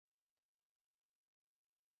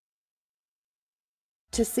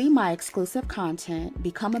To see my exclusive content,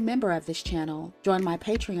 become a member of this channel, join my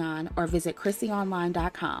Patreon, or visit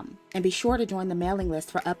ChrissieOnline.com. And be sure to join the mailing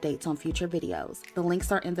list for updates on future videos. The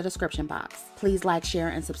links are in the description box. Please like, share,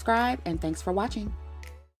 and subscribe, and thanks for watching.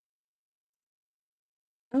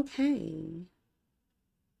 Okay.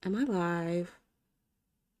 Am I live?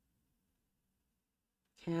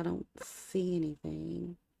 Okay, I don't see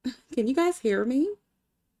anything. Can you guys hear me?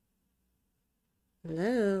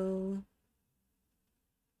 Hello?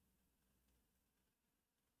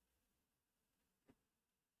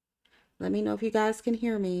 Let me know if you guys can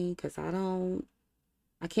hear me, because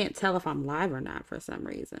I can't tell if I'm live or not for some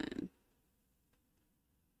reason.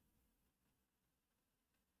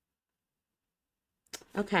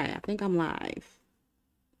 Okay, I think I'm live.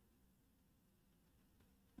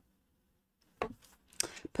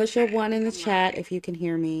 Push your one in the chat if you can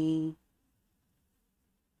hear me.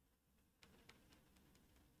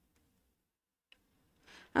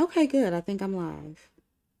 Okay, good. I think I'm live.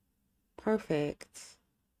 Perfect.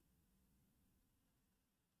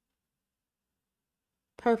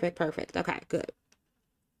 Perfect. Okay, good.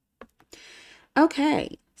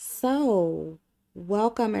 Okay, so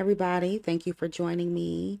welcome everybody. Thank you for joining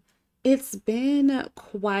me. It's been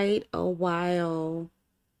quite a while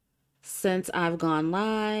since I've gone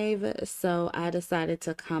live, so I decided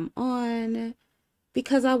to come on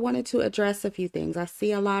because I wanted to address a few things. I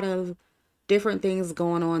see a lot of different things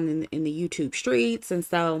going on in the YouTube streets, and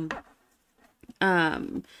so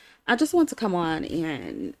I just want to come on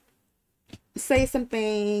and say some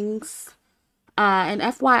things. And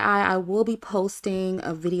FYI, I will be posting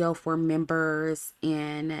a video for members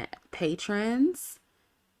and patrons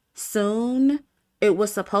soon. It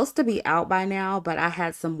was supposed to be out by now, but I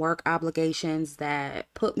had some work obligations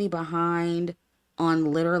that put me behind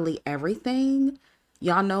on literally everything.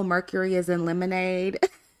 Y'all know Mercury is in lemonade.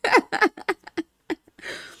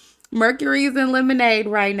 Mercury is in lemonade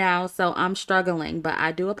right now, so I'm struggling, but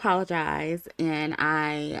I do apologize, and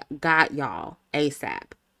I got y'all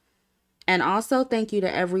ASAP. And also thank you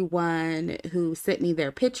to everyone who sent me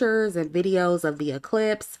their pictures and videos of the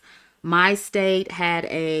eclipse. My state had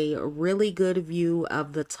a really good view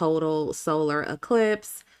of the total solar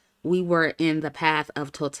eclipse. We were in the path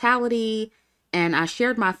of totality, and I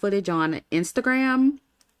shared my footage on Instagram.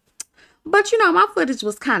 But, you know, my footage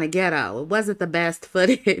was kind of ghetto. It wasn't the best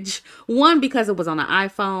footage. One, because it was on an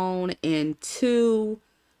iPhone, and two,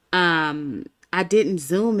 I didn't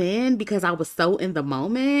zoom in because I was so in the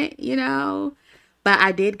moment, you know. But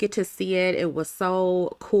I did get to see it. It was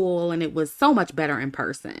so cool, and it was so much better in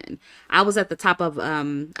person. I was at the top of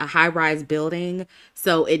a high-rise building,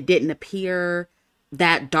 so it didn't appear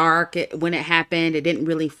that dark when it happened. It didn't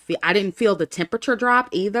really feel, I didn't feel the temperature drop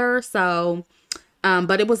either. So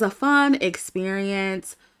but it was a fun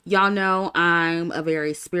experience. Y'all know I'm a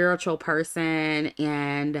very spiritual person,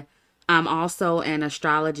 and I'm also an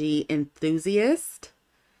astrology enthusiast.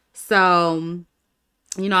 So,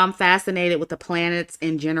 you know, I'm fascinated with the planets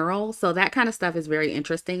in general. So that kind of stuff is very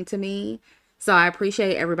interesting to me. So I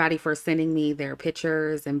appreciate everybody for sending me their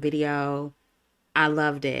pictures and video. I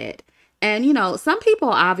loved it. And, you know, some people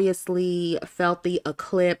obviously felt the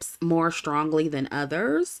eclipse more strongly than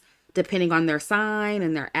others, depending on their sign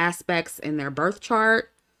and their aspects in their birth chart.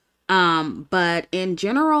 But in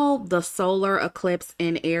general, the solar eclipse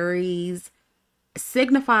in Aries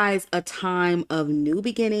signifies a time of new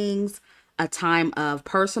beginnings, a time of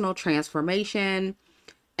personal transformation,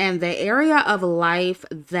 and the area of life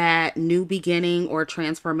that new beginning or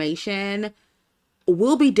transformation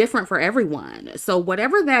will be different for everyone. So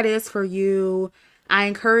whatever that is for you, I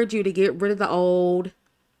encourage you to get rid of the old,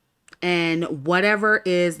 and whatever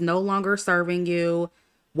is no longer serving you,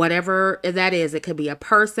 whatever that is, it could be a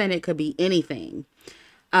person, it could be anything.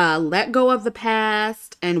 Let go of the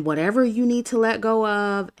past and whatever you need to let go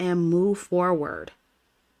of, and move forward.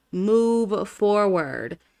 Move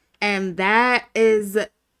forward. And that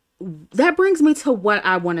brings me to what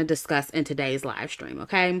I want to discuss in today's live stream,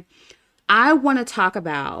 okay? I want to talk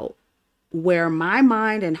about where my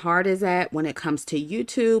mind and heart is at when it comes to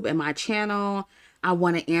YouTube and my channel. I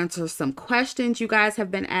want to answer some questions you guys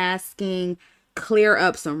have been asking, clear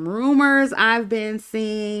up some rumors I've been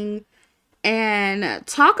seeing, and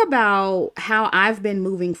talk about how I've been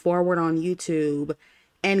moving forward on YouTube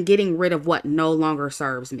and getting rid of what no longer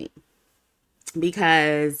serves me.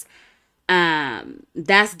 Because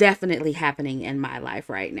that's definitely happening in my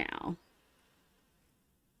life right now.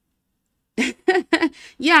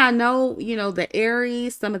 Yeah, I know, you know,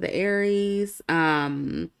 some of the Aries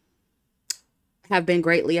have been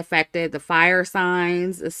greatly affected. The fire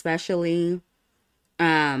signs, especially.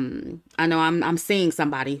 I know I'm seeing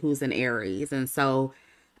somebody who's an Aries, and so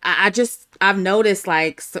I've noticed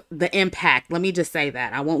like the impact. Let me just say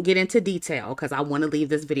that. I won't get into detail because I want to leave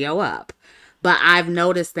this video up. But I've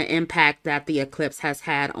noticed the impact that the eclipse has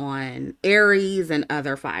had on Aries and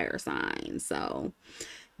other fire signs. So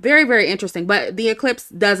very, very interesting. But the eclipse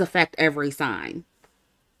does affect every sign,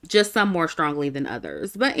 just some more strongly than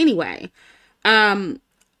others. But anyway, over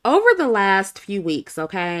the last few weeks,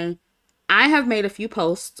 okay, I have made a few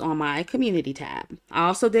posts on my community tab. I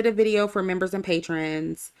also did a video for members and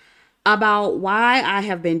patrons about why I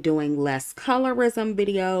have been doing less colorism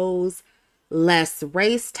videos, less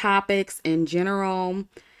race topics in general.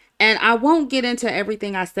 And I won't get into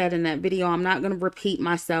everything I said in that video. I'm not going to repeat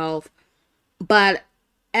myself. But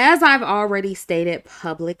as I've already stated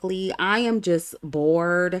publicly, I am just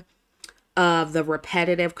bored of the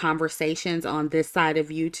repetitive conversations on this side of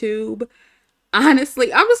YouTube.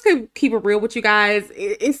 Honestly, I'm just gonna keep it real with you guys.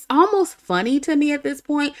 It's almost funny to me at this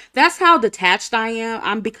point. That's how detached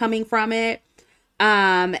I'm becoming from it.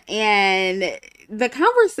 And the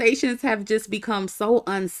conversations have just become so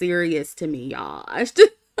unserious to me, y'all. It's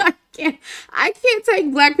just I can't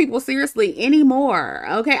take black people seriously anymore.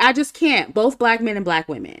 Okay, I just can't. Both black men and black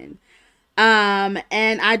women. And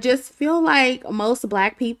I just feel like most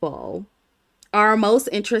black people are most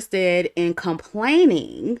interested in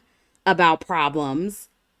complaining about problems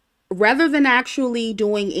rather than actually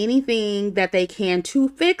doing anything that they can to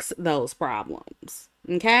fix those problems.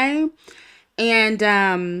 Okay. And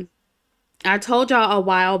I told y'all a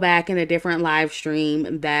while back in a different live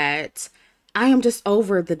stream that I am just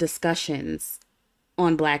over the discussions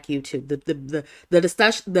on Black YouTube,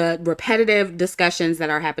 the repetitive discussions that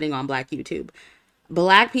are happening on Black YouTube.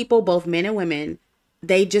 Black people, both men and women,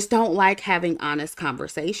 they just don't like having honest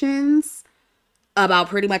conversations about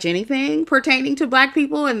pretty much anything pertaining to Black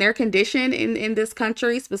people and their condition in this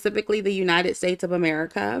country, specifically the United States of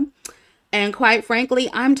America. And quite frankly,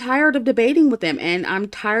 I'm tired of debating with them, and I'm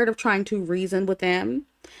tired of trying to reason with them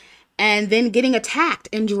and then getting attacked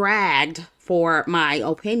and dragged for my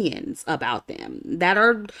opinions about them that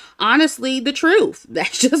are honestly the truth.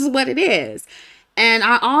 That's just what it is. And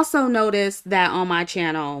I also noticed that on my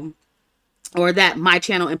channel, or that my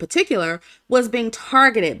channel in particular, was being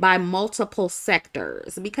targeted by multiple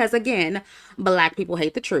sectors. Because again, Black people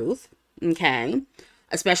hate the truth. Okay.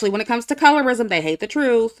 Especially when it comes to colorism, they hate the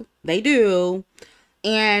truth. They do.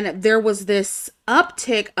 And there was this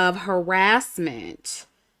uptick of harassment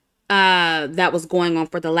that was going on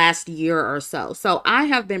for the last year or so. So I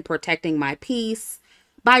have been protecting my peace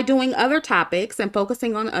by doing other topics and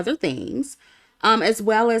focusing on other things. As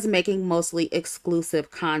well as making mostly exclusive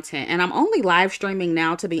content. And I'm only live streaming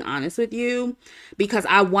now, to be honest with you, because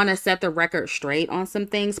I want to set the record straight on some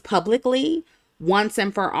things publicly once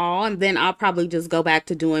and for all. And then I'll probably just go back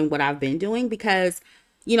to doing what I've been doing because,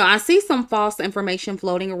 you know, I see some false information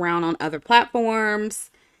floating around on other platforms.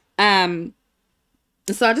 So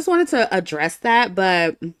I just wanted to address that.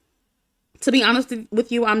 But to be honest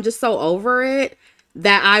with you, I'm just so over it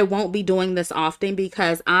that I won't be doing this often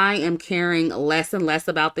because I am caring less and less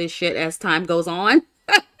about this shit as time goes on.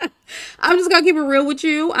 I'm just gonna keep it real with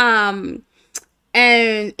you. And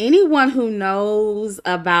anyone who knows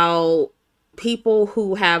about people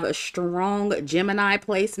who have a strong Gemini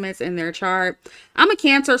placements in their chart, I'm a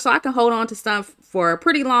Cancer, so I can hold on to stuff for a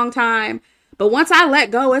pretty long time. But once I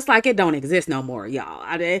let go, it's like it don't exist no more, y'all.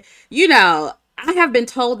 You know, I have been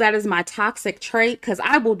told that is my toxic trait because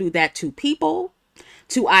I will do that to people,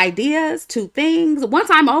 to ideas, to things. Once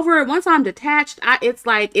I'm over it, once I'm detached, it's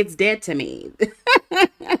like it's dead to me.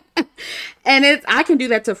 And I can do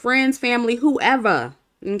that to friends, family, whoever.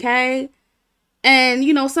 Okay. And,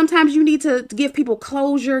 you know, sometimes you need to give people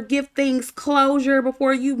closure, give things closure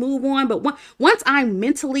before you move on. But once I'm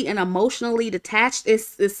mentally and emotionally detached,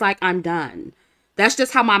 it's like I'm done. That's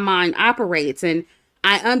just how my mind operates. And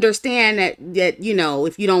I understand that, you know,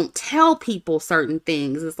 if you don't tell people certain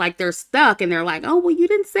things, it's like they're stuck and they're like, oh, well, you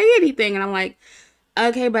didn't say anything. And I'm like,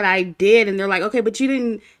 okay, but I did. And they're like, okay, but you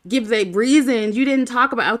didn't give the reasons. You didn't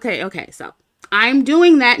talk about. Okay. So I'm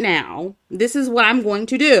doing that now. This is what I'm going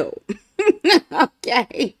to do.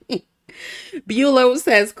 Okay. Bueller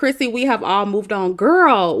says, Chrissy, we have all moved on.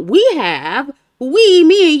 Girl, we have. We,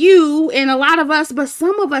 me and you, and a lot of us, but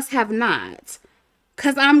some of us have not.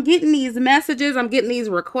 Because I'm getting these messages, I'm getting these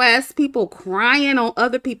requests, people crying on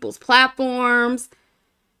other people's platforms.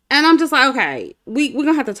 And I'm just like, okay, we're going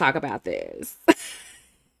to have to talk about this.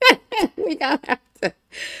 We're going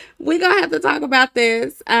to have to talk about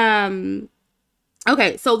this.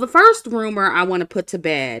 Okay, so the first rumor I want to put to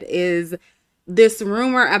bed is this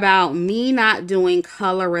rumor about me not doing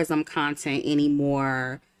colorism content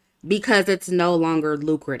anymore because it's no longer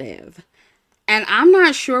lucrative. And I'm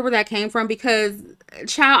not sure where that came from because,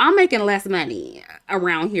 child, I'm making less money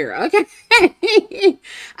around here. Okay.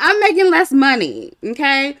 I'm making less money.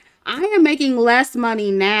 Okay. I am making less money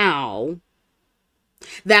now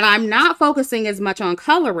that I'm not focusing as much on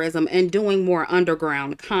colorism and doing more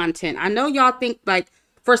underground content. I know y'all think like,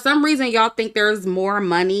 for some reason, y'all think there's more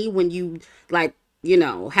money when you like,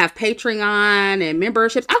 have Patreon and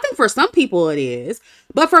memberships. I think for some people it is,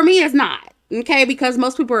 but for me, it's not. Okay. Because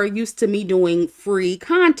most people are used to me doing free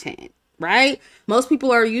content, right? Most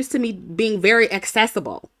people are used to me being very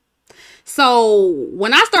accessible. So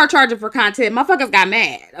when I start charging for content, motherfuckers got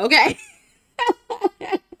mad. Okay.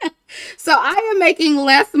 So I am making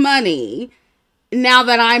less money now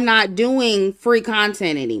that I'm not doing free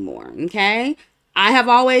content anymore. Okay. I have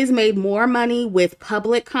always made more money with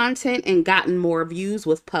public content and gotten more views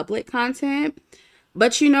with public content.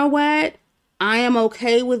 But you know what? I am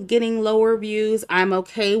okay with getting lower views. I'm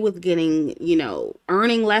okay with getting,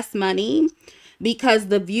 earning less money because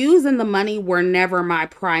the views and the money were never my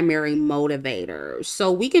primary motivator.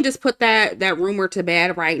 So we can just put that rumor to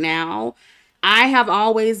bed right now. I have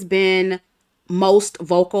always been most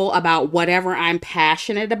vocal about whatever I'm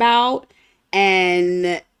passionate about.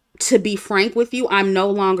 And to be frank with you, I'm no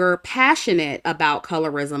longer passionate about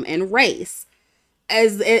colorism and race,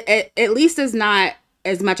 as it at least is not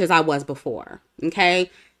as much as I was before.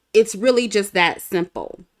 Okay. It's really just that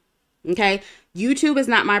simple. Okay. YouTube is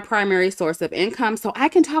not my primary source of income, so I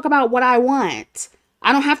can talk about what I want.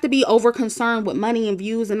 I don't have to be over concerned with money and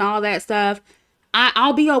views and all that stuff.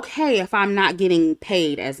 I'll be okay if I'm not getting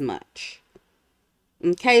paid as much.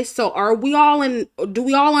 Okay, so do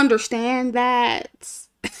we all understand that?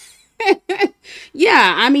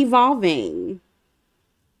 Yeah, I'm evolving.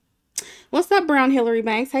 What's up, Brown Hillary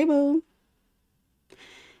Banks? Hey, boo.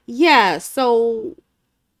 Yeah, so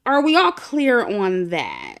are we all clear on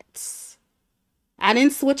that? I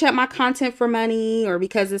didn't switch up my content for money or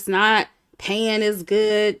because it's not paying as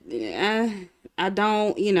good. I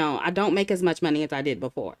don't make as much money as I did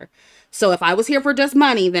before. So if I was here for just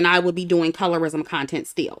money, then I would be doing colorism content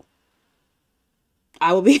still.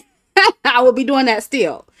 I will be I will be doing that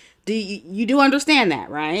still. You do understand that,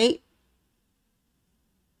 right?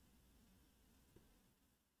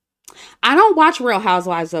 I don't watch Real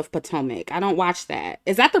Housewives of Potomac. I don't watch that.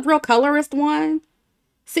 Is that the real colorist one?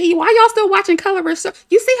 See, why y'all still watching colorist shows?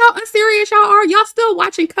 You see how unserious y'all are? Y'all still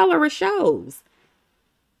watching colorist shows.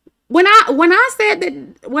 When I said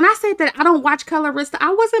that I don't watch colorist,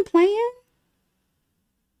 I wasn't playing.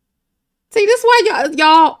 See, this is why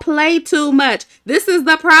y'all play too much. This is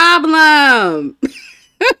the problem.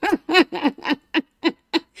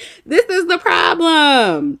 This is the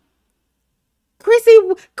problem. Chrissie,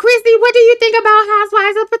 what do you think about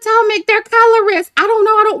Housewives of Potomac? They're colorists. I don't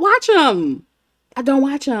know. I don't watch them. I don't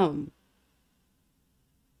watch them.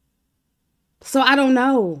 So I don't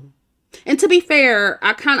know. And to be fair,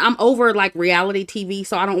 I'm over like reality TV,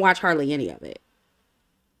 so I don't watch hardly any of it.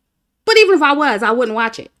 But even if I was, I wouldn't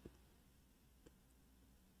watch it.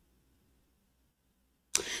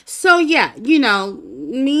 So yeah,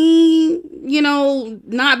 me,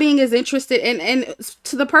 not being as interested and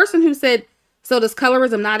to the person who said, so does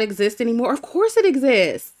colorism not exist anymore? Of course it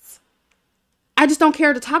exists. I just don't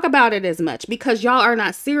care to talk about it as much because y'all are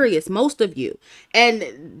not serious, most of you.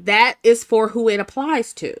 And that is for who it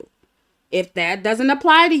applies to. If that doesn't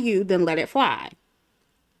apply to you, then let it fly.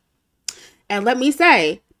 And let me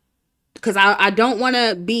say, because I don't want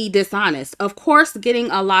to be dishonest. Of course,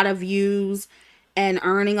 getting a lot of views and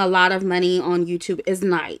earning a lot of money on YouTube is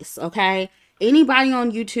nice, okay? Anybody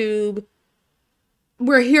on YouTube,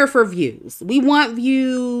 we're here for views. We want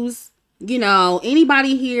views.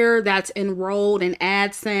 Anybody here that's enrolled in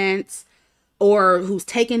AdSense or who's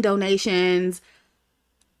taking donations,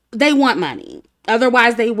 they want money.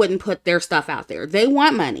 Otherwise, they wouldn't put their stuff out there. They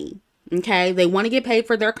want money, okay? They want to get paid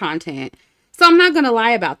for their content. So I'm not going to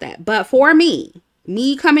lie about that. But for me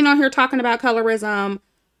coming on here talking about colorism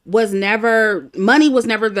money was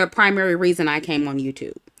never the primary reason I came on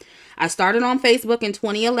YouTube. I started on Facebook in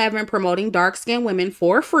 2011 promoting dark-skinned women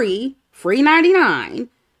for free 99.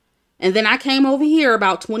 And then I came over here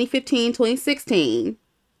about 2015, 2016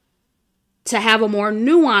 to have a more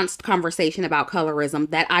nuanced conversation about colorism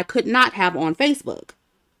that I could not have on Facebook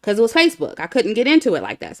because it was Facebook. I couldn't get into it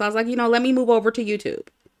like that. So I was like, let me move over to YouTube.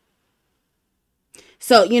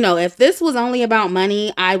 So, if this was only about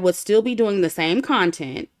money, I would still be doing the same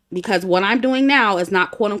content because what I'm doing now is not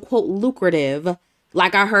quote unquote lucrative.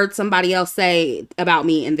 Like I heard somebody else say about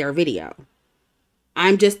me in their video.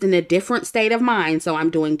 I'm just in a different state of mind. So I'm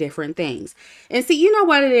doing different things. And see, you know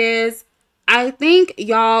what it is? I think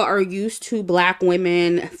y'all are used to Black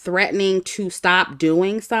women threatening to stop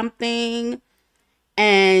doing something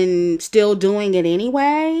and still doing it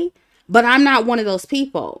anyway. But I'm not one of those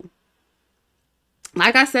people.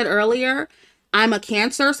 Like I said earlier, I'm a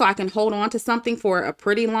Cancer, so I can hold on to something for a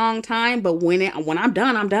pretty long time. But when I'm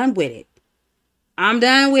done with it. I'm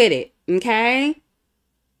done with it. Okay?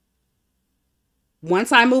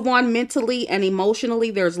 Once I move on mentally and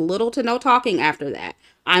emotionally, there's little to no talking after that.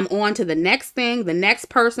 I'm on to the next thing, the next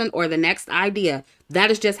person, or the next idea.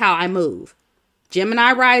 That is just how I move.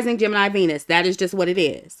 Gemini rising, Gemini Venus. That is just what it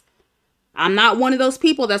is. I'm not one of those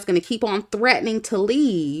people that's going to keep on threatening to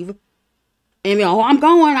leave. And I'm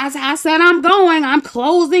going. I said I'm going. I'm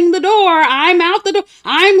closing the door. I'm out the door.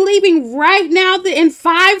 I'm leaving right now. In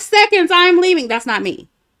 5 seconds, I'm leaving. That's not me.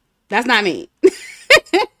 That's not me.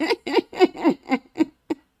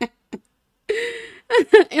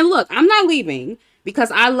 And look, I'm not leaving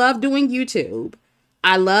because I love doing YouTube.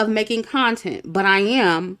 I love making content, but I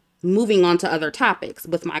am moving on to other topics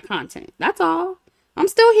with my content. That's all. I'm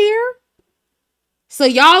still here. So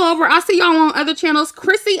y'all I see y'all on other channels.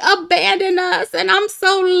 Chrissie abandoned us and I'm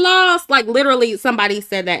so lost. Like literally somebody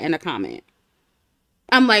said that in a comment.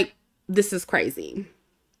 I'm like, this is crazy.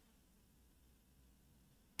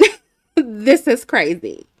 This is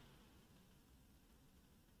crazy.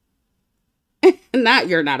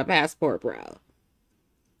 You're not a passport, bro.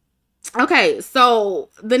 Okay, so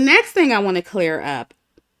the next thing I want to clear up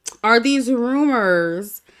are these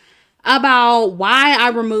rumors about why I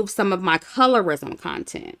removed some of my colorism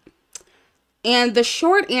content. And the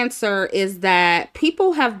short answer is that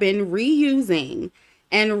people have been reusing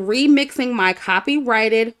and remixing my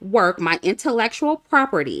copyrighted work, my intellectual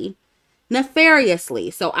property,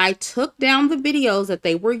 nefariously. So I took down the videos that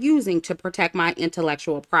they were using to protect my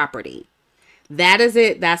intellectual property. That is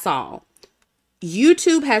it. That's all.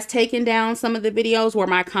 YouTube has taken down some of the videos where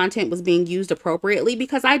my content was being used appropriately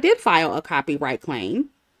because I did file a copyright claim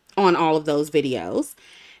on all of those videos.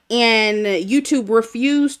 And YouTube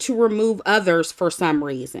refused to remove others for some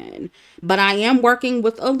reason. But I am working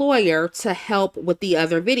with a lawyer to help with the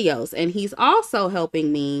other videos. And he's also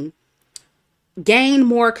helping me gain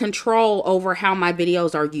more control over how my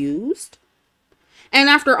videos are used. And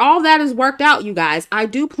after all that is worked out, you guys, I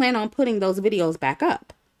do plan on putting those videos back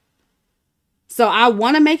up. So I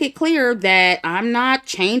want to make it clear that I'm not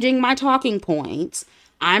changing my talking points.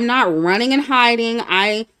 I'm not running and hiding.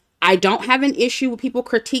 I don't have an issue with people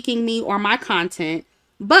critiquing me or my content,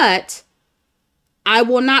 but I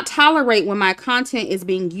will not tolerate when my content is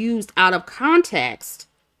being used out of context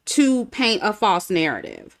to paint a false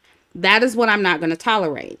narrative. That is what I'm not going to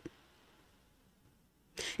tolerate.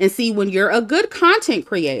 And see, when you're a good content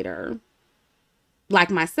creator, like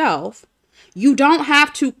myself, you don't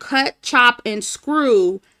have to cut, chop, and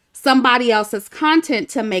screw somebody else's content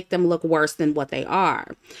to make them look worse than what they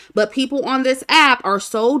are. But people on this app are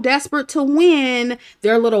so desperate to win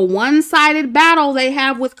their little one-sided battle they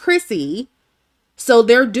have with Chrissie. So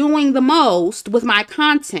they're doing the most with my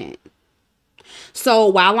content. So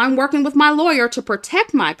while I'm working with my lawyer to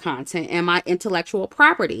protect my content and my intellectual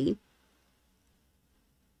property,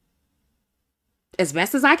 as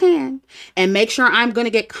best as I can, and make sure I'm going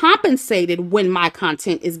to get compensated when my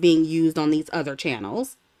content is being used on these other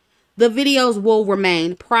channels, the videos will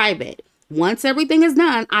remain private. Once everything is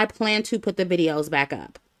done, I plan to put the videos back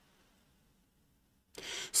up.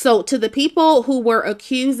 So to the people who were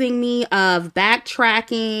accusing me of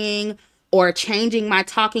backtracking or changing my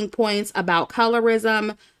talking points about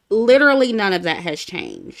colorism, literally none of that has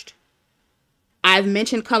changed. I've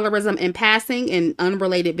mentioned colorism in passing in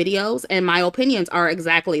unrelated videos, and my opinions are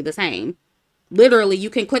exactly the same. Literally, you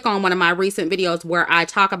can click on one of my recent videos where I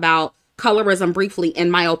talk about colorism briefly,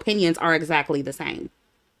 and my opinions are exactly the same.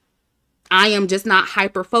 I am just not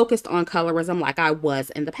hyper-focused on colorism like I was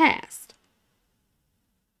in the past.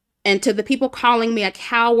 And to the people calling me a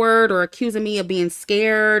coward or accusing me of being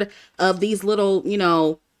scared of these little,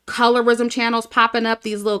 colorism channels popping up,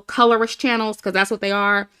 these little colorist channels, because that's what they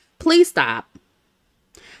are, please stop.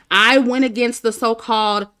 I went against the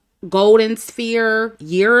so-called golden sphere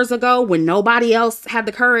years ago when nobody else had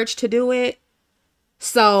the courage to do it.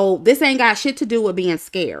 So this ain't got shit to do with being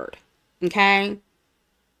scared. Okay.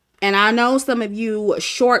 And I know some of you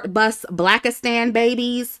short bus Blackistan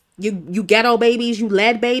babies, you ghetto babies, you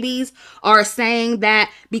lead babies are saying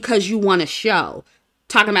that because you want to show.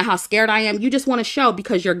 Talking about how scared I am. You just want to show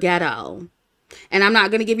because you're ghetto. And I'm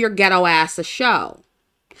not going to give your ghetto ass a show.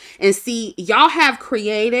 And see, y'all have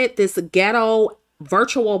created this ghetto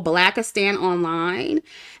virtual Blackistan online,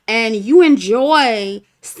 and you enjoy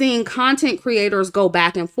seeing content creators go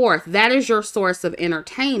back and forth. That is your source of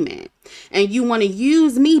entertainment. And you want to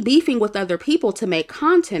use me beefing with other people to make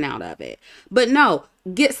content out of it. But no,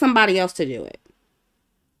 get somebody else to do it.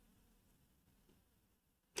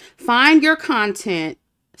 Find your content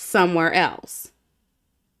somewhere else.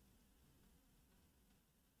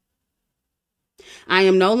 I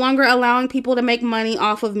am no longer allowing people to make money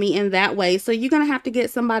off of me in that way. So you're going to have to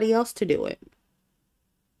get somebody else to do it.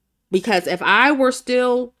 Because if I were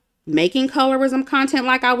still making colorism content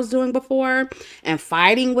like I was doing before and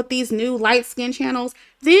fighting with these new light skin channels,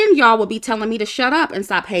 then y'all would be telling me to shut up and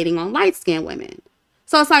stop hating on light skinned women.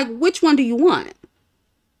 So it's like, which one do you want?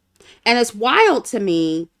 And it's wild to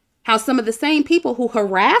me how some of the same people who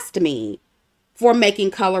harassed me for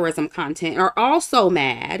making colorism content are also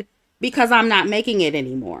mad because I'm not making it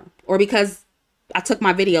anymore, or because I took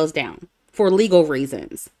my videos down for legal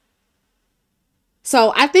reasons.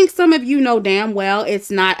 So I think some of you know damn well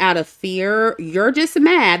it's not out of fear. You're just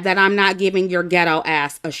mad that I'm not giving your ghetto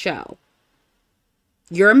ass a show.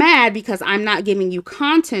 You're mad because I'm not giving you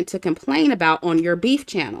content to complain about on your beef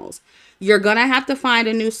channels. You're going to have to find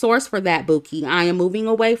a new source for that, Buki. I am moving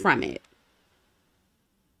away from it.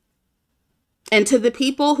 And to the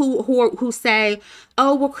people who say,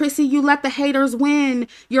 oh, well, Chrissy, you let the haters win.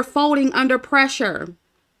 You're folding under pressure.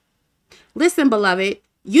 Listen, beloved,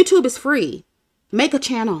 YouTube is free. Make a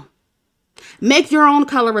channel. Make your own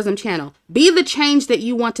colorism channel. Be the change that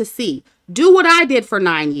you want to see. Do what I did for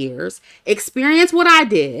 9 years. Experience what I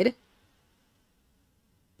did.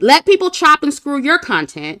 Let people chop and screw your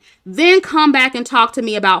content. Then come back and talk to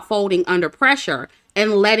me about folding under pressure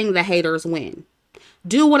and letting the haters win.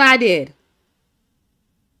 Do what I did.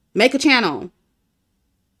 Make a channel.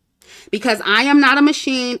 Because I am not a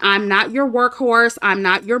machine. I'm not your workhorse. I'm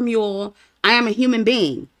not your mule. I am a human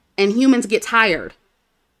being. And humans get tired.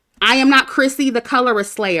 I am not Chrissie, the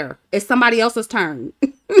colorist slayer. It's somebody else's turn.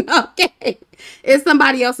 Okay. It's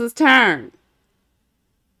somebody else's turn.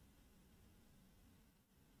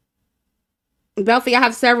 Belfie, I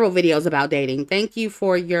have several videos about dating. Thank you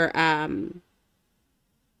for your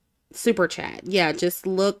super chat. Yeah, just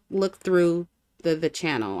look through the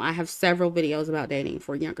channel. I have several videos about dating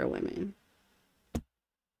for younger women.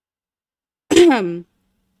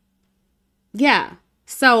 Yeah.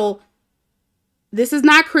 So this is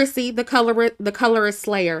not Chrissie, the colorist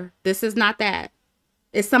slayer. This is not that.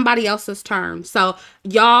 It's somebody else's turn. So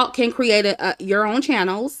y'all can create your own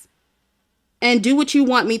channels and do what you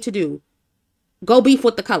want me to do. Go beef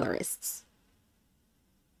with the colorists.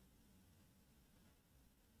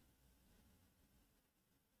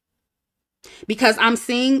 Because I'm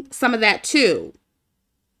seeing some of that too.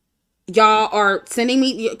 Y'all are sending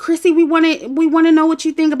me, Chrissy, we want to know what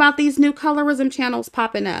you think about these new colorism channels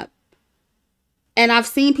popping up. And I've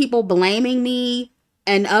seen people blaming me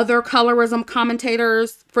and other colorism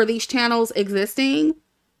commentators for these channels existing.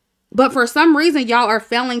 But for some reason, y'all are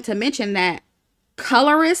failing to mention that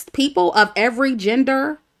colorist people of every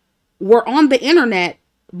gender were on the internet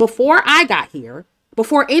before I got here,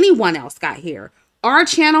 before anyone else got here. Our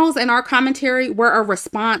channels and our commentary were a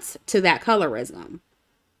response to that colorism.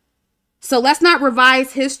 So let's not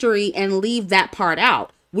revise history and leave that part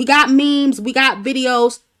out. We got memes, we got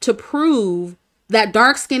videos to prove that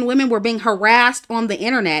dark-skinned women were being harassed on the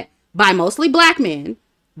internet by mostly black men,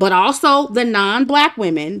 but also the non-black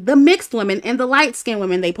women, the mixed women, and the light-skinned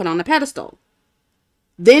women they put on the pedestal.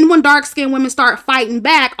 Then when dark-skinned women start fighting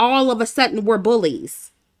back, all of a sudden we're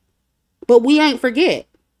bullies. But we ain't forget.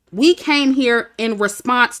 We came here in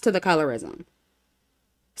response to the colorism.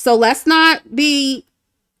 So let's not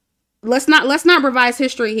revise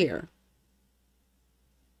history here.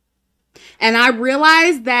 And I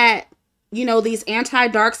realize that, you know, these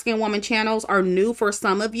anti-dark skin woman channels are new for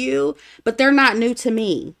some of you, but they're not new to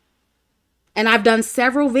me. And I've done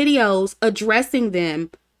several videos addressing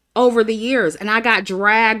them over the years, and I got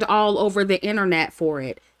dragged all over the internet for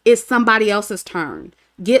it. It's somebody else's turn.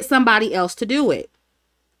 Get somebody else to do it.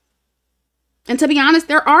 And to be honest,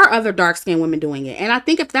 there are other dark-skinned women doing it. And I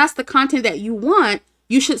think if that's the content that you want,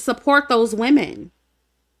 you should support those women.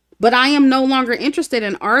 But I am no longer interested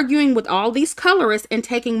in arguing with all these colorists and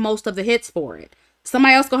taking most of the hits for it.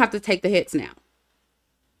 Somebody else gonna have to take the hits now.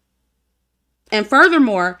 And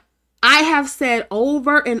furthermore, I have said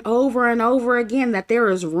over and over and over again that there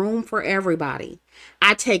is room for everybody.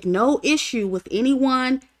 I take no issue with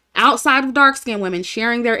anyone outside of dark-skinned women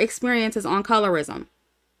sharing their experiences on colorism.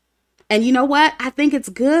 And you know what? I think it's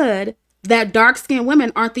good that dark-skinned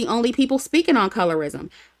women aren't the only people speaking on colorism.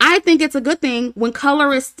 I think it's a good thing when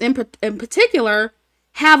colorists in particular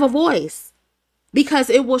have a voice, because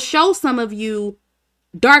it will show some of you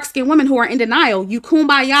dark-skinned women who are in denial, you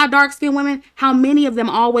kumbaya dark-skinned women, how many of them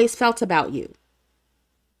always felt about you?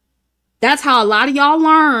 That's how a lot of y'all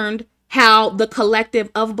learned how the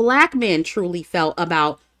collective of black men truly felt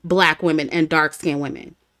about black women and dark-skinned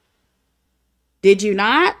women. Did you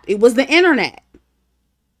not? It was the internet.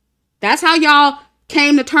 That's how y'all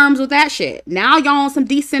came to terms with that shit. Now y'all on some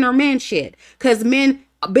decenter men shit. Because men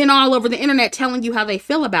been all over the internet telling you how they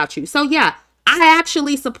feel about you. So yeah, I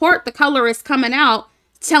actually support the colorists coming out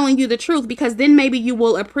telling you the truth, because then maybe you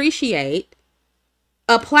will appreciate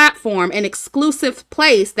a platform, an exclusive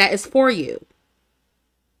place that is for you.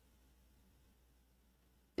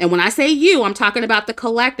 And when I say you, I'm talking about the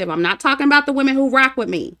collective. I'm not talking about the women who rock with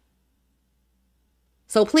me.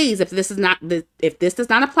 So please, if this does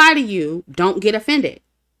not apply to you, don't get offended.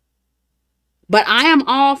 But I am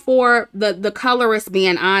all for the colorists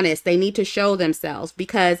being honest. They need to show themselves,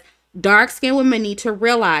 because dark-skinned women need to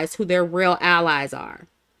realize who their real allies are.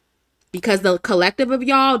 Because the collective of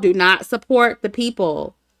y'all do not support the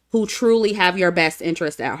people who truly have your best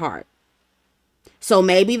interest at heart. So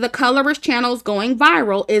maybe the colorist channels going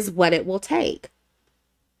viral is what it will take.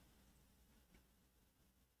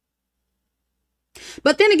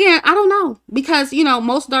 But then again, I don't know. Because, you know,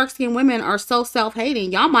 most dark-skinned women are so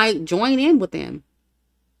self-hating. Y'all might join in with them.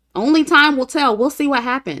 Only time will tell. We'll see what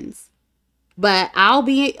happens. But I'll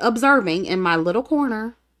be observing in my little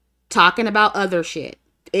corner, talking about other shit.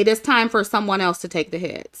 It is time for someone else to take the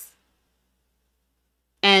hits.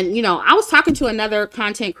 And, you know, I was talking to another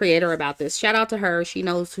content creator about this. Shout out to her. She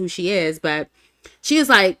knows who she is. But she is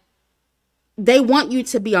like, they want you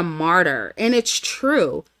to be a martyr. And it's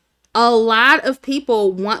true. A lot of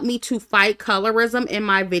people want me to fight colorism in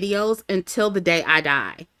my videos until the day I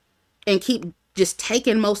die. And keep just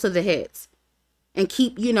taking most of the hits. And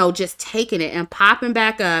keep, you know, just taking it and popping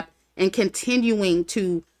back up and continuing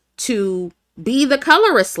to be the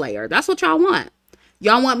colorist slayer. That's what y'all want.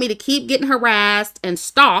 Y'all want me to keep getting harassed and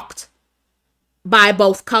stalked by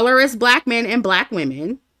both colorist black men and black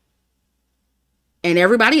women and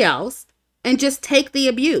everybody else, and just take the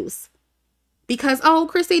abuse. Because, oh,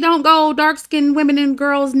 Chrissy, don't go. Dark-skinned women and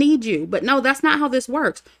girls need you. But no, that's not how this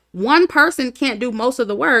works. One person can't do most of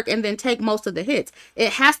the work and then take most of the hits.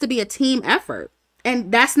 It has to be a team effort.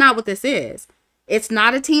 And that's not what this is. It's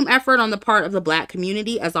not a team effort on the part of the black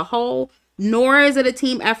community as a whole, nor is it a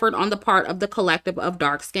team effort on the part of the collective of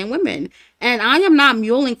dark-skinned women. And I am not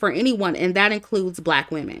muling for anyone, and that includes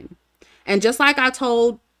black women. And just like I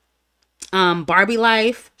told Barbie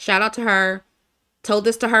Life, shout out to her, told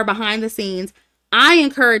this to her behind the scenes, I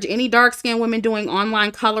encourage any dark-skinned women doing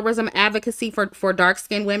online colorism advocacy for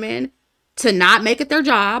dark-skinned women to not make it their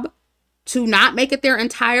job, to not make it their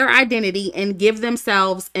entire identity, and give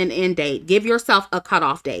themselves an end date. Give yourself a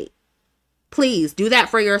cutoff date. Please do that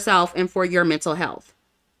for yourself and for your mental health.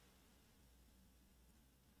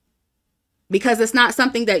 Because it's not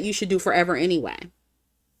something that you should do forever anyway.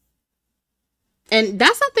 And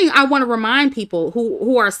that's something I want to remind people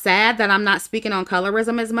who are sad that I'm not speaking on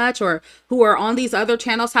colorism as much, or who are on these other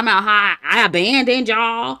channels talking about how I abandoned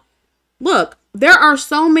y'all. Look, there are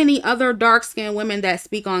so many other dark-skinned women that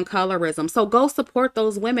speak on colorism. So go support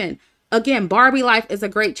those women. Again, Barbie Life is a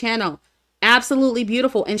great channel. Absolutely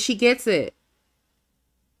beautiful. And she gets it.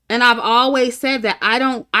 And I've always said that I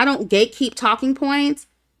don't gatekeep talking points,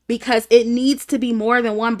 because it needs to be more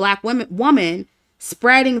than one black woman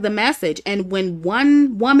spreading the message. And when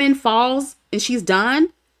one woman falls and she's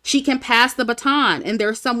done, she can pass the baton and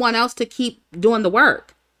there's someone else to keep doing the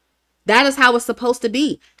work. That is how it's supposed to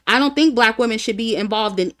be. I don't think black women should be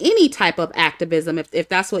involved in any type of activism, if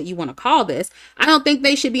that's what you want to call this. I don't think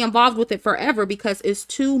they should be involved with it forever, because it's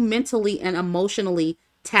too mentally and emotionally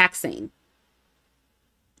taxing.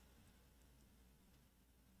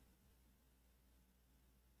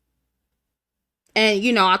 And,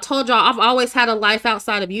 you know, I told y'all I've always had a life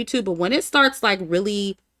outside of YouTube, but when it starts like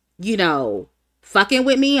really, you know, fucking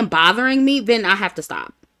with me and bothering me, then I have to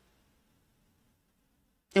stop.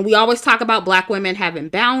 And we always talk about black women having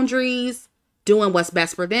boundaries, doing what's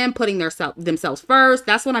best for them, putting themselves first.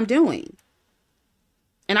 That's what I'm doing.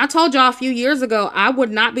 And I told y'all a few years ago, I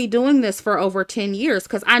would not be doing this for over 10 years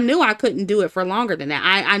because I knew I couldn't do it for longer than that.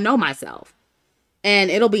 I know myself.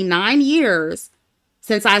 And it'll be 9 years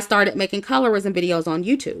since I started making colorism videos on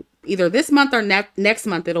YouTube. Either this month or next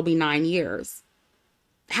month, it'll be 9 years.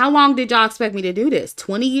 How long did y'all expect me to do this?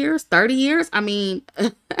 20 years? 30 years? I mean,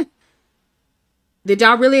 did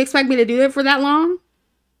y'all really expect me to do it for that long?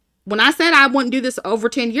 When I said I wouldn't do this over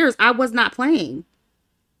 10 years, I was not playing.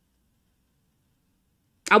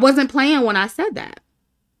 I wasn't playing when I said that.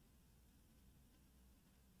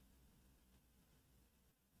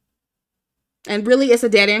 And really, it's a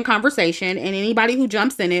dead end conversation. And anybody who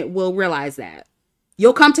jumps in it will realize that.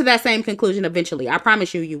 You'll come to that same conclusion eventually. I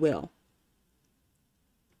promise you, you will.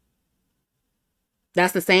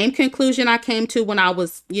 That's the same conclusion I came to when I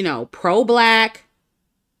was, pro-black,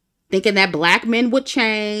 thinking that black men would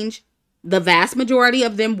change. The vast majority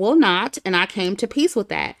of them will not. And I came to peace with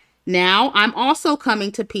that. Now, I'm also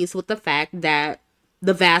coming to peace with the fact that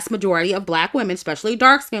the vast majority of black women, especially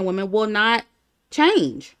dark-skinned women, will not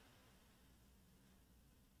change.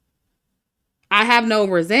 I have no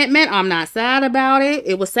resentment. I'm not sad about it.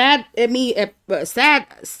 It was sad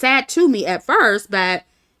sad to me at first, but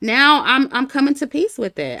now I'm coming to peace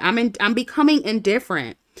with it. I'm becoming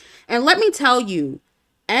indifferent. And let me tell you,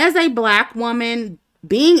 as a black woman,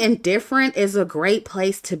 being indifferent is a great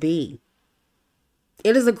place to be.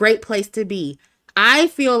 It is a great place to be. I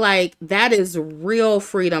feel like that is real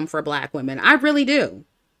freedom for black women. I really do.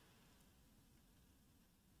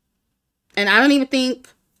 And I don't even think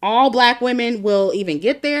all black women will even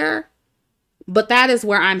get there, but that is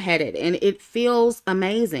where I'm headed, and it feels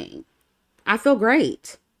amazing. I feel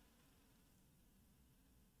great.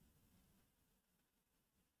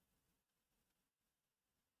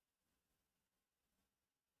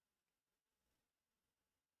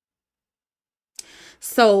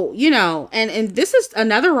 So, and this is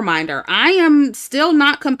another reminder. I am still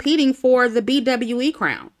not competing for the BWE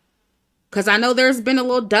crown, because I know there's been a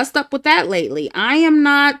little dust up with that lately.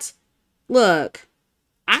 Look,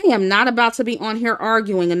 I am not about to be on here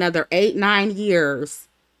arguing another 8-9 years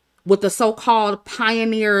with the so-called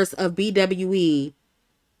pioneers of BWE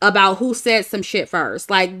about who said some shit first.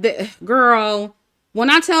 Like, girl, when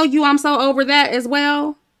I tell you I'm so over that as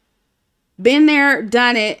well, been there,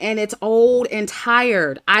 done it, and it's old and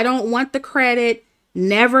tired. I don't want the credit,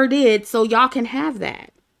 never did, so y'all can have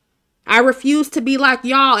that. I refuse to be like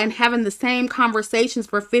y'all and having the same conversations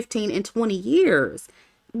for 15 and 20 years.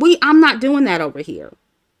 I'm not doing that over here.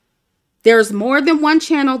 There's more than one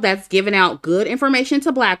channel that's giving out good information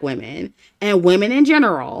to black women and women in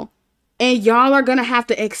general. And y'all are going to have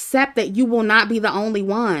to accept that you will not be the only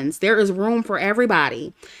ones. There is room for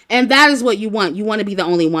everybody. And that is what you want. You want to be the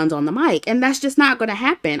only ones on the mic. And that's just not going to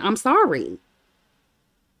happen. I'm sorry.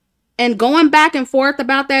 And going back and forth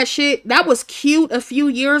about that shit, that was cute a few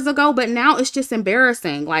years ago, but now it's just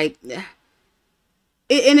embarrassing. Like, and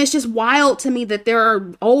it's just wild to me that there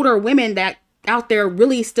are older women that out there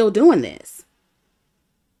really still doing this.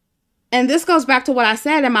 And this goes back to what I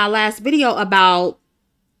said in my last video about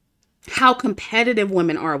how competitive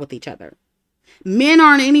women are with each other. Men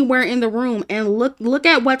aren't anywhere in the room, and look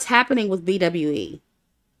at what's happening with BWE.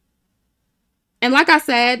 And like I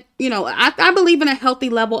said, I believe in a healthy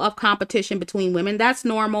level of competition between women. That's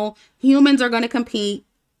normal. Humans are going to compete.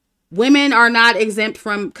 Women are not exempt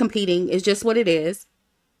from competing. It's just what it is.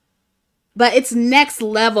 But it's next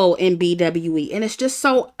level in BWE. And it's just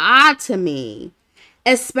so odd to me,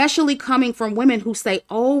 especially coming from women who say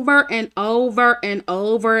over and over and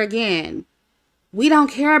over again, we don't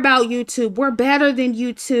care about YouTube. We're better than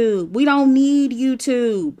YouTube. We don't need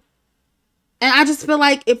YouTube. And I just feel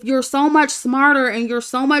like if you're so much smarter and you're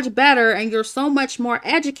so much better and you're so much more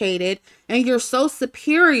educated and you're so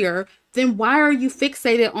superior, then why are you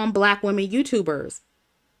fixated on black women YouTubers?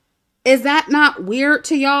 Is that not weird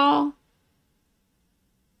to y'all?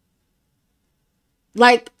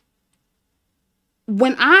 Like,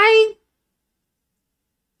 let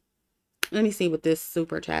me see what this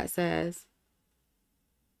super chat says.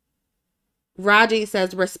 Raji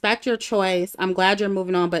says, respect your choice. I'm glad you're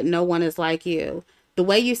moving on, but no one is like you. The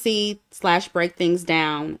way you see/break things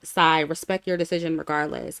down. Sigh, respect your decision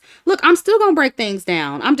regardless. Look, I'm still going to break things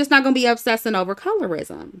down. I'm just not going to be obsessing over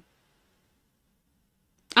colorism.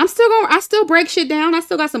 I still break shit down. I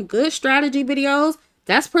still got some good strategy videos.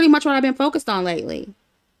 That's pretty much what I've been focused on lately.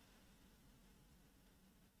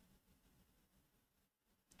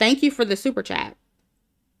 Thank you for the super chat.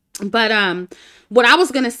 But what I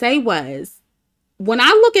was going to say was, when I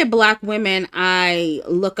look at black women I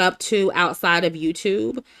look up to outside of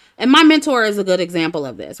YouTube, and my mentor is a good example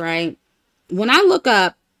of this, right? When I look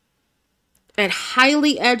up at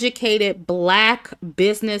highly educated black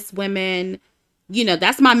business women,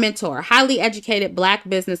 that's my mentor, highly educated black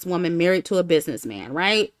businesswoman married to a businessman,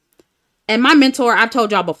 right? And my mentor, I've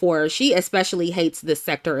told y'all before, she especially hates this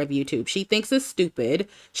sector of YouTube. She thinks it's stupid.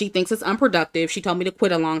 She thinks it's unproductive. She told me to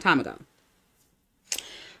quit a long time ago.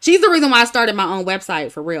 She's the reason why I started my own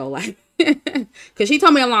website, for real. Like, because she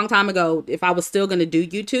told me a long time ago if I was still going to do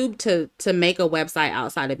YouTube to make a website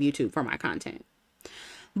outside of YouTube for my content.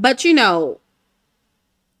 But, that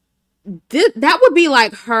would be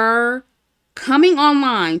like her coming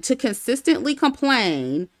online to consistently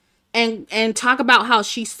complain and talk about how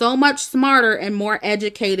she's so much smarter and more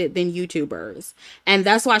educated than YouTubers. And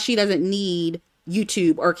that's why she doesn't need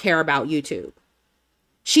YouTube or care about YouTube.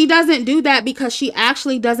 She doesn't do that because she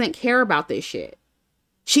actually doesn't care about this shit.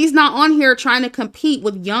 She's not on here trying to compete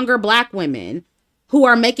with younger black women who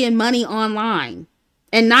are making money online,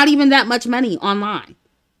 and not even that much money online.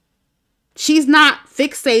 She's not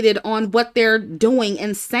fixated on what they're doing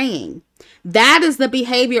and saying. That is the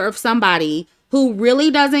behavior of somebody who really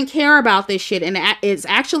doesn't care about this shit and is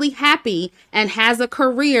actually happy and has a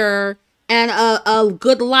career and a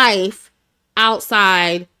good life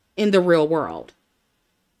outside in the real world.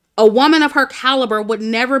 A woman of her caliber would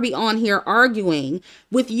never be on here arguing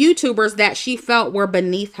with YouTubers that she felt were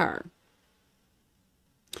beneath her.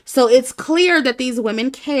 So it's clear that these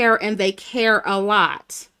women care, and they care a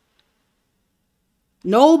lot.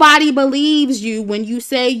 Nobody believes you when you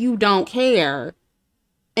say you don't care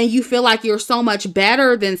and you feel like you're so much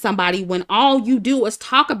better than somebody when all you do is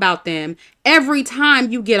talk about them every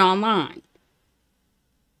time you get online.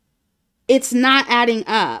 It's not adding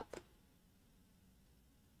up.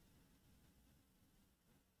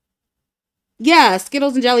 Yeah,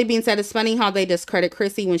 Skittles and Jelly Bean said it's funny how they discredit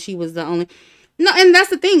Chrissie when she was the only... No, and that's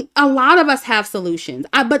the thing. A lot of us have solutions.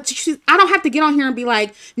 I don't have to get on here and be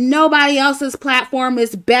like, nobody else's platform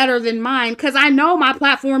is better than mine, because I know my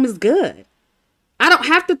platform is good. I don't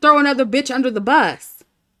have to throw another bitch under the bus.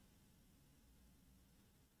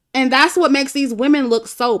 And that's what makes these women look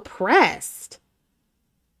so pressed.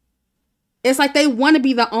 It's like they want to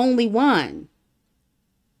be the only one.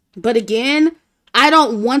 But again, I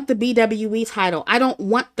don't want the BWE title. I don't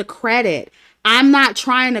want the credit. I'm not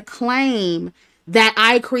trying to claim that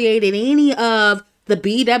I created any of the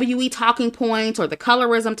BWE talking points or the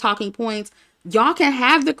colorism talking points. Y'all can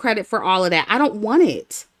have the credit for all of that. I don't want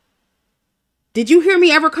it. Did you hear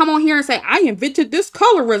me ever come on here and say, I invented this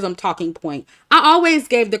colorism talking point? I always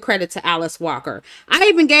gave the credit to Alice Walker. I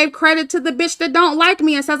even gave credit to the bitch that don't like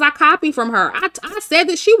me and says I copy from her. I said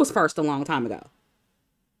that she was first a long time ago.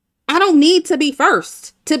 I don't need to be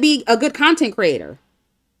first to be a good content creator.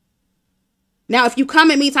 Now, if you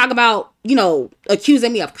come at me, talk about,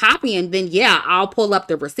 accusing me of copying, then yeah, I'll pull up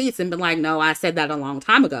the receipts and be like, no, I said that a long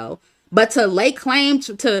time ago. But to lay claim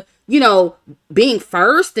to being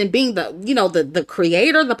first and being the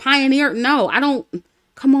creator, the pioneer, no, I don't.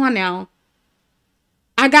 Come on now.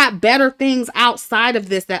 I got better things outside of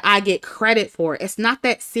this that I get credit for. It's not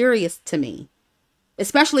that serious to me,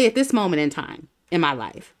 especially at this moment in time in my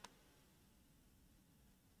life.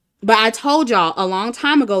 But I told y'all a long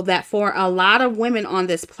time ago that for a lot of women on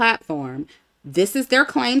this platform, this is their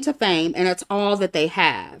claim to fame and it's all that they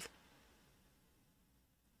have.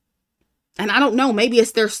 And I don't know, maybe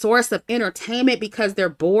it's their source of entertainment because they're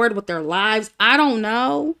bored with their lives. I don't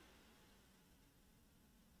know.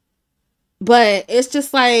 But it's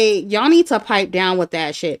just like, y'all need to pipe down with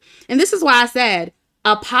that shit. And this is why I said,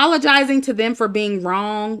 apologizing to them for being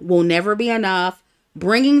wrong will never be enough.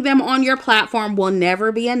 Bringing them on your platform will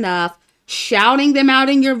never be enough. Shouting them out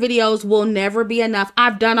in your videos will never be enough.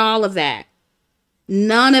 I've done all of that.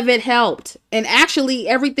 None of it helped. And actually,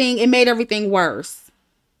 it made everything worse.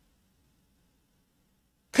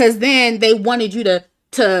 Because then they wanted you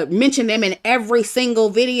to mention them in every single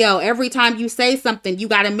video. Every time you say something, you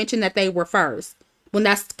got to mention that they were first. When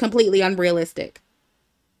that's completely unrealistic.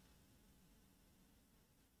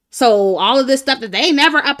 So all of this stuff that they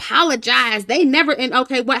never apologized. And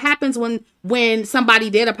okay, what happens when somebody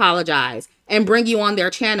did apologize and bring you on their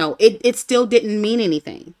channel? It still didn't mean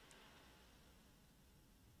anything.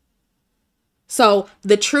 So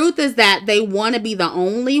the truth is that they want to be the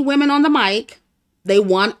only women on the mic. They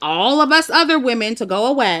want all of us other women to go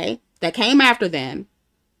away that came after them.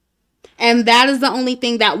 And that is the only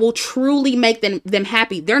thing that will truly make them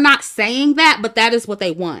happy. They're not saying that, but that is what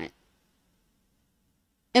they want.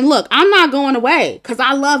 And look, I'm not going away because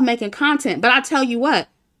I love making content. But I tell you what,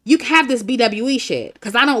 you can have this BWE shit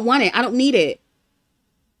because I don't want it. I don't need it.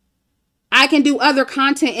 I can do other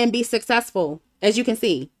content and be successful, as you can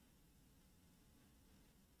see.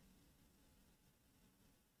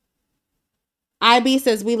 IB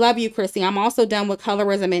says, we love you, Chrissy. I'm also done with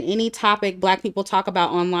colorism and any topic black people talk about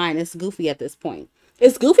online. It's goofy at this point.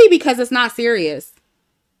 It's goofy because it's not serious.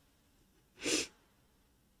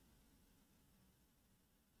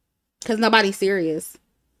 Because nobody's serious.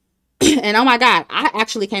 And oh my God, I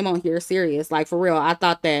actually came on here serious. Like for real. I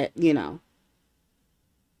thought that,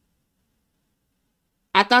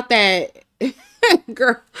 I thought that,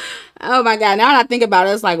 girl, oh my God. Now that I think about it,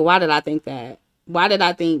 it's like, why did I think that? Why did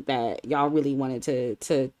I think that y'all really wanted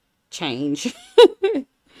to change?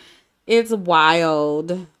 It's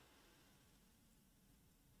wild.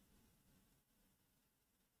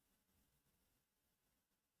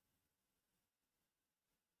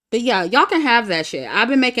 But yeah, y'all can have that shit. I've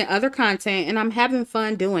been making other content and I'm having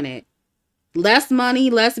fun doing it. Less money,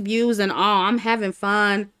 less views and all. I'm having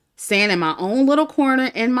fun staying in my own little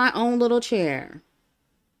corner in my own little chair.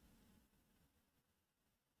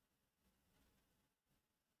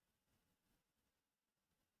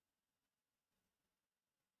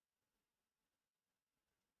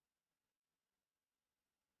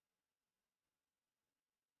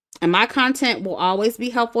 And my content will always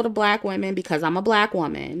be helpful to Black women because I'm a Black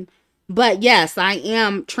woman. But yes, I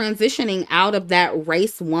am transitioning out of that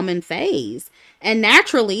race woman phase. And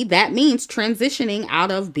naturally, that means transitioning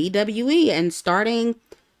out of BWE and starting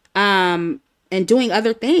and doing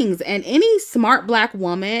other things. And any smart Black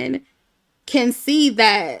woman can see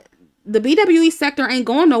that the BWE sector ain't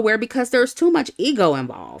going nowhere because there's too much ego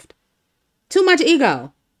involved. Too much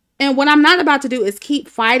ego. And what I'm not about to do is keep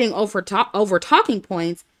fighting over talking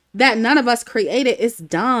points that none of us created. It's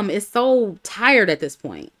dumb. It's so tired at this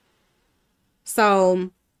point.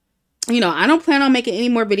 So, I don't plan on making any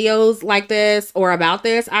more videos like this or about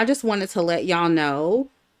this. I just wanted to let y'all know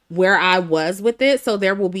where I was with it so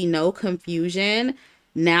there will be no confusion.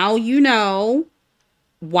 Now you know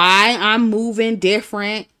why I'm moving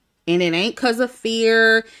different. And it ain't because of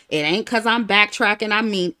fear. It ain't because I'm backtracking. I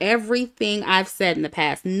mean, everything I've said in the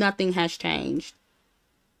past, nothing has changed.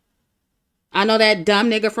 I know that dumb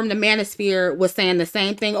nigga from the manosphere was saying the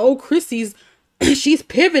same thing. Oh, Chrissie's, she's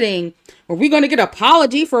pivoting. Are we going to get an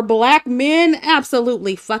apology for Black men?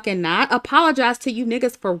 Absolutely fucking not. Apologize to you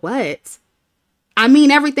niggas for what? I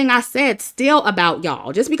mean everything I said still about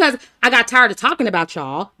y'all. Just because I got tired of talking about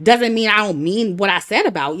y'all doesn't mean I don't mean what I said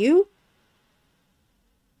about you.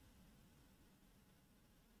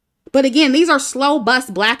 But again, these are slow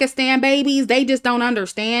bust Blackistan babies. They just don't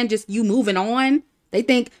understand just you moving on. They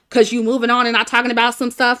think because you moving on and not talking about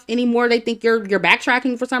some stuff anymore, they think you're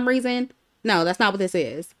backtracking for some reason. No, that's not what this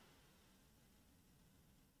is.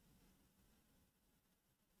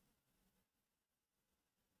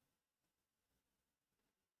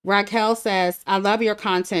 Raquel says, I love your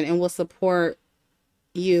content and will support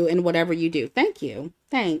you in whatever you do. Thank you.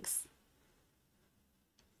 Thanks.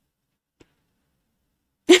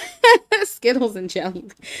 Skittles and jelly.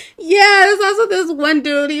 Yeah, there's also this one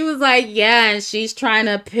dude. He was like, yeah, and she's trying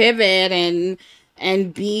to pivot and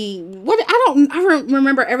be what I don't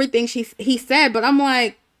remember everything he said, but I'm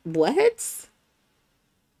like, what?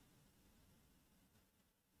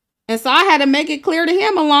 And so I had to make it clear to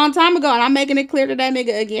him a long time ago, and I'm making it clear to that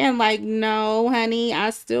nigga again. Like, no, honey,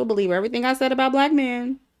 I still believe everything I said about Black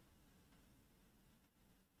men.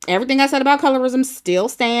 Everything I said about colorism still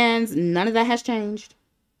stands. None of that has changed.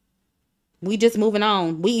 We just moving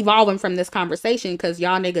on. We evolving from this conversation because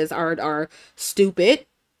y'all niggas are stupid.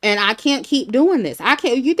 And I can't keep doing this. I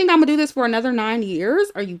can't. You think I'm gonna do this for another 9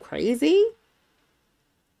 years? Are you crazy?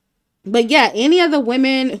 But yeah, any of the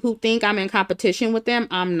women who think I'm in competition with them,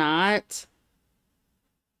 I'm not.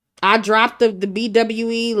 I dropped the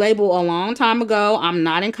BWE label a long time ago. I'm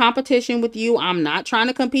not in competition with you. I'm not trying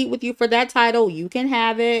to compete with you for that title. You can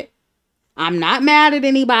have it. I'm not mad at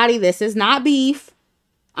anybody. This is not beef.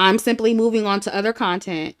 I'm simply moving on to other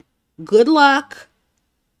content. Good luck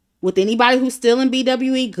with anybody who's still in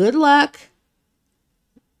BWE. Good luck.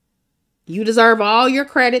 You deserve all your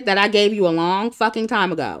credit that I gave you a long fucking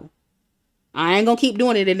time ago. I ain't gonna keep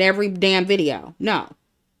doing it in every damn video. No.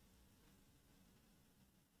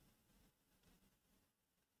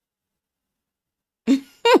 I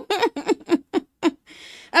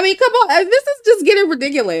mean, come on. This is just getting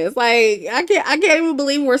ridiculous. Like, I can't even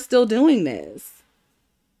believe we're still doing this.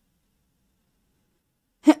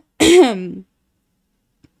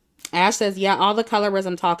 Ash says, yeah, all the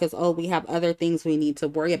colorism talk is, oh, we have other things we need to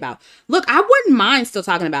worry about. Look, I wouldn't mind still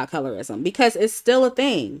talking about colorism because it's still a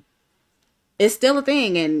thing. It's still a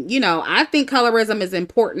thing. And, I think colorism is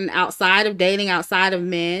important outside of dating, outside of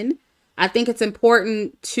men. I think it's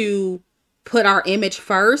important to put our image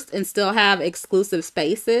first and still have exclusive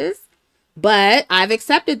spaces. But I've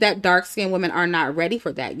accepted that dark-skinned women are not ready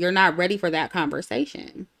for that. You're not ready for that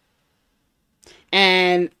conversation.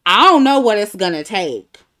 And I don't know what it's going to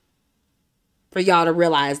take for y'all to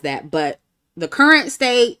realize that. But the current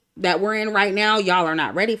state that we're in right now, y'all are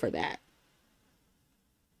not ready for that.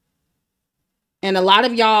 And a lot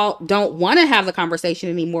of y'all don't want to have the conversation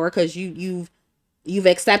anymore because you've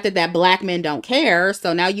accepted that Black men don't care.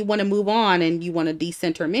 So now you want to move on and you want to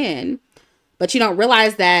decenter men. But you don't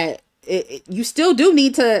realize that you still do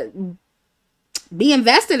need to be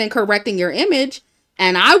invested in correcting your image.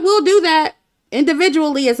 And I will do that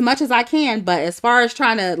individually as much as I can. But as far as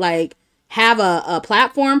trying to like have a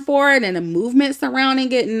platform for it and a movement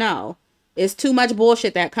surrounding it, no. It's too much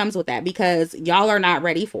bullshit that comes with that because y'all are not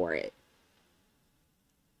ready for it.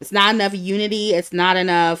 It's not enough unity. It's not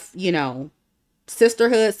enough,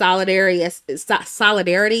 sisterhood, solidarity.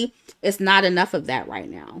 Solidarity. It's not enough of that right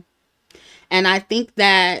now. And I think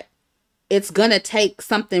that it's going to take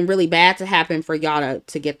something really bad to happen for y'all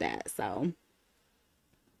to get that. So,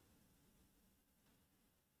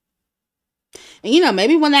 and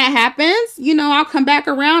maybe when that happens, I'll come back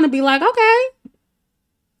around and be like, okay.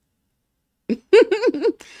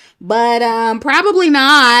 But probably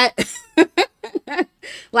not.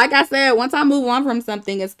 Like I said, once I move on from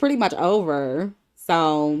something, it's pretty much over.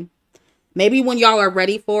 So maybe when y'all are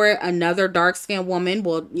ready for it, another dark-skinned woman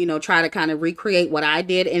will, try to kind of recreate what I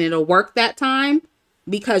did, and it'll work that time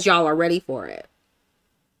because y'all are ready for it.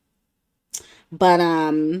 But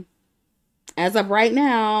as of right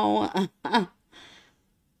now,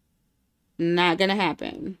 not gonna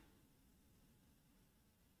happen.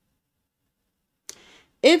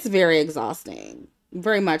 It's very exhausting.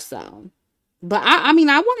 Very much so. But I mean,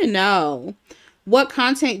 I want to know what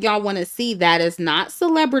content y'all want to see that is not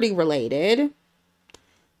celebrity related,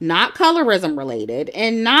 not colorism related,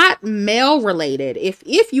 and not male related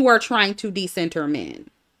if you are trying to decenter men.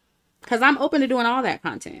 Because I'm open to doing all that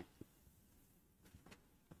content.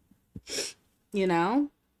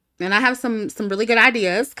 And I have some really good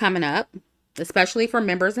ideas coming up, especially for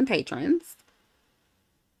members and patrons.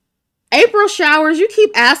 April Showers, you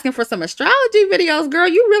keep asking for some astrology videos, girl.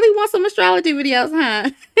 You really want some astrology videos, huh?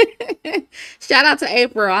 Shout out to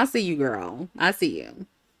April. I see you, girl. I see you.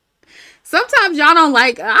 Sometimes y'all don't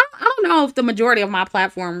like, I don't know if the majority of my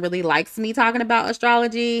platform really likes me talking about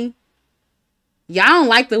astrology. Y'all don't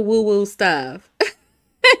like the woo-woo stuff.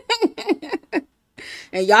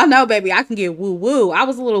 And y'all know, baby, I can get woo-woo. I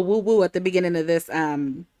was a little woo-woo at the beginning of this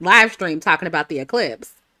live stream talking about the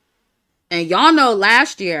eclipse. And y'all know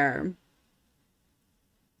last year,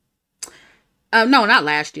 no, not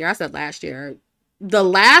last year. I said last year. The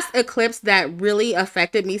last eclipse that really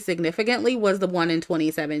affected me significantly was the one in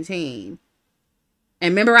 2017.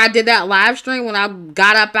 And remember I did that live stream when I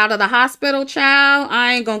got up out of the hospital, child?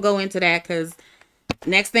 I ain't gonna go into that because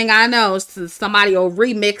next thing I know, somebody will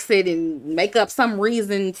remix it and make up some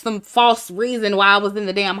reason, some false reason why I was in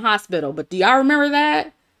the damn hospital. But do y'all remember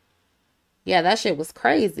that? Yeah, that shit was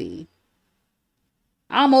crazy.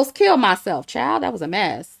 I almost killed myself, child. That was a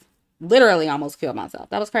mess. Literally almost killed myself.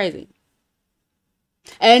 That was crazy.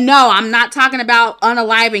 And no, I'm not talking about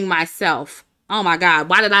unaliving myself. Oh my God.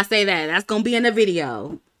 Why did I say that? That's going to be in the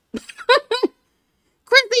video.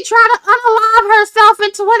 Chrissie tried to unalive herself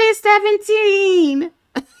in 2017.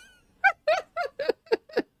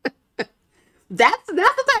 That's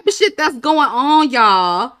the type of shit that's going on,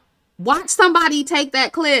 y'all. Watch somebody take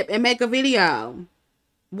that clip and make a video.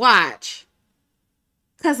 Watch.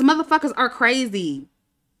 Because motherfuckers are crazy.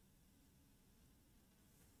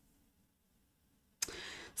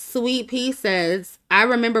 Sweet Pea says, I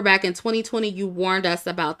remember back in 2020, you warned us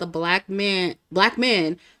about the black men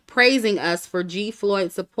praising us for G.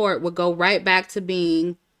 Floyd support would go right back to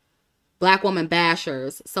being black woman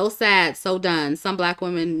bashers. So sad, so done. Some black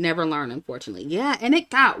women never learn, unfortunately. Yeah, and it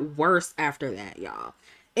got worse after that, y'all.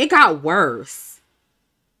 It got worse.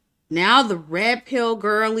 Now the red pill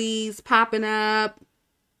girlies popping up.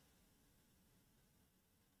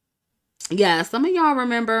 Yeah, some of y'all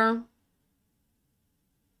remember.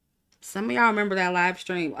 Some of y'all remember that live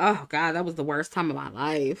stream. Oh, God, that was the worst time of my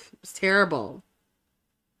life. It was terrible.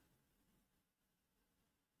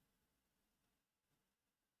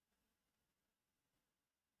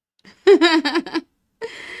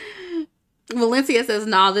 Valencia says,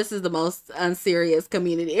 no, this is the most unserious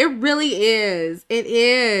community. It really is. It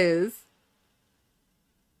is.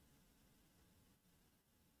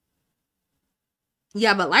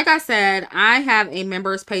 Yeah, but like I said, I have a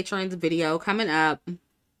members patrons video coming up.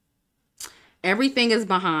 Everything is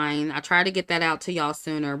behind. I try to get that out to y'all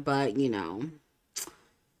sooner, but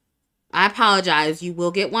I apologize. You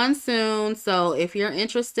will get one soon. So if you're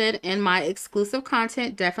interested in my exclusive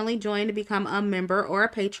content, definitely join to become a member or a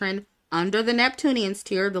patron under the Neptunians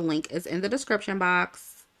tier. The link is in the description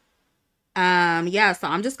box. Yeah, so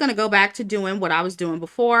I'm just going to go back to doing what I was doing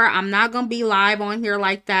before. I'm not going to be live on here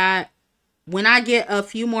like that. When I get a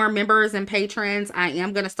few more members and patrons, I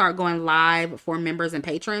am going to start going live for members and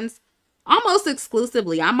patrons. Almost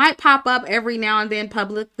exclusively. I might pop up every now and then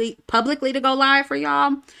publicly to go live for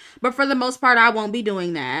y'all. But for the most part, I won't be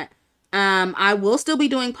doing that. I will still be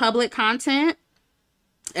doing public content.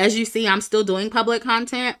 As you see, I'm still doing public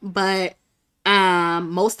content. But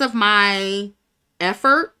most of my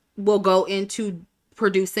effort will go into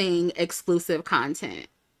producing exclusive content.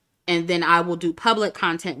 and then I will do public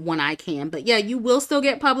content when I can. But yeah, you will still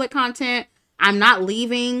get public content. I'm not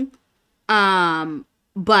leaving.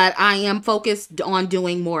 But I am focused on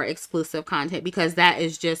doing more exclusive content because that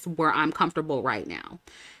is just where I'm comfortable right now.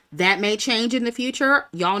 That may change in the future.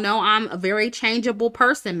 Y'all know I'm a very changeable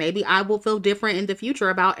person. Maybe I will feel different in the future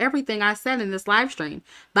about everything I said in this live stream,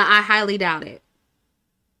 but I highly doubt it.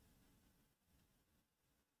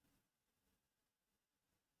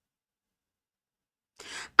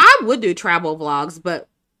 I would do travel vlogs, but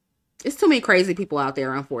it's too many crazy people out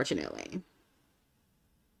there, unfortunately.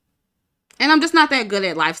 And I'm just not that good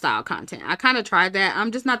at lifestyle content. I kind of tried that.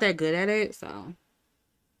 I'm just not that good at it, so.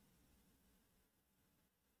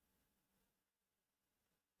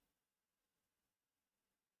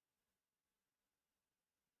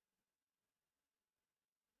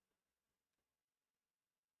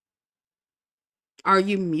 Are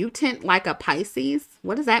you mutant like a Pisces?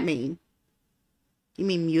 What does that mean? You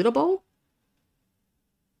mean mutable?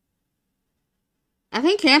 I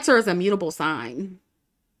think Cancer is a mutable sign.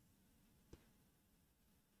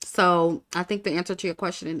 So I think the answer to your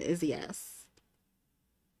question is yes.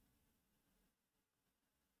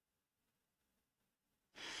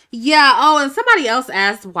 Yeah. Oh, and somebody else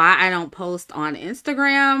asked why I don't post on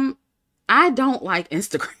Instagram. I don't like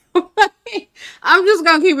Instagram. I'm just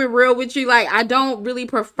gonna keep it real with you. Like, I don't really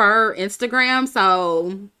prefer Instagram,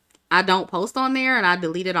 so I don't post on there and I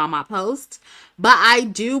deleted all my posts. But I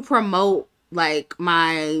do promote like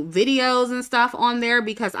my videos and stuff on there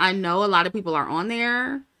because I know a lot of people are on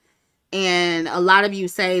there. And a lot of you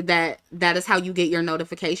say that that is how you get your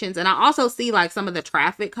notifications. And I also see like some of the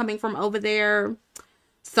traffic coming from over there.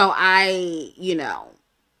 So I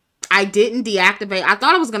didn't deactivate. I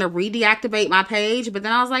thought I was going to re-deactivate my page, but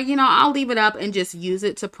then I was like, I'll leave it up and just use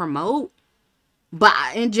it to promote. But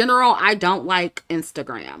in general, I don't like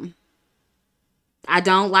Instagram. I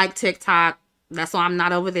don't like TikTok. That's why I'm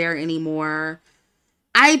not over there anymore.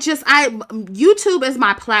 YouTube is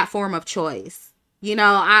my platform of choice.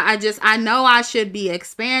 I know I should be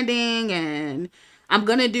expanding, and I'm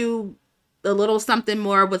going to do a little something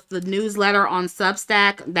more with the newsletter on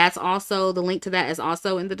Substack. That's also, the link to that is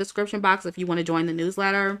also in the description box if you want to join the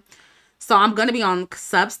newsletter. So I'm going to be on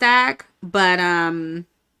Substack, but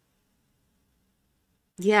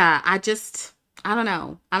yeah, I don't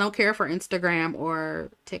know. I don't care for Instagram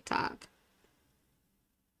or TikTok.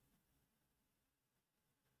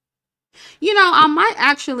 I might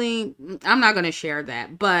actually, I'm not going to share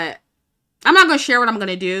that, but I'm not going to share what I'm going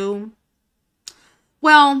to do.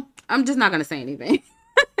 Well, I'm just not going to say anything.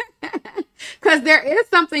 Because there is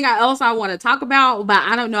something else I want to talk about, but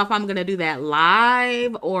I don't know if I'm going to do that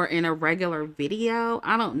live or in a regular video.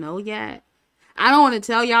 I don't know yet. I don't want to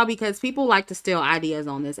tell y'all because people like to steal ideas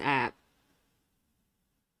on this app.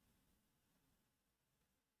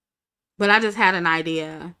 But I just had an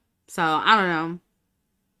idea. So I don't know.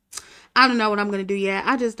 I don't know what I'm going to do yet.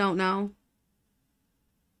 I just don't know.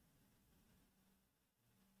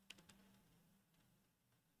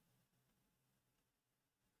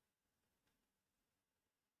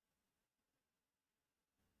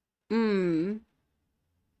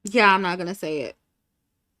 Yeah, I'm not going to say it.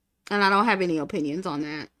 And I don't have any opinions on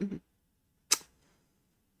that.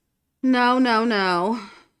 No, no, no.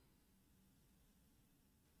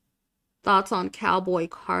 Thoughts on Cowboy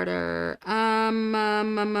Carter? I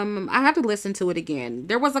have to listen to it again.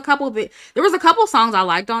 There was a couple songs I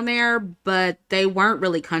liked on there, but they weren't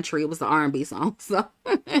really country. It was the R&B song. So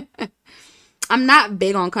I'm not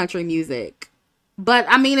big on country music. But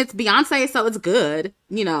I mean, it's Beyonce, so it's good.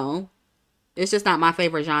 It's just not my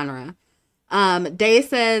favorite genre. Day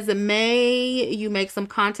says, may you make some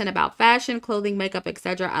content about fashion, clothing, makeup,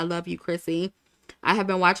 etc. I love you, Chrissy. I have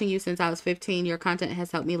been watching you since I was 15. Your content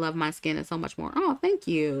has helped me love my skin and so much more. Oh, thank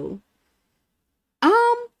you.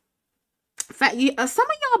 Um, some of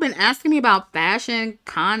y'all been asking me about fashion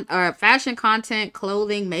content,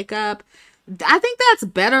 clothing, makeup. I think that's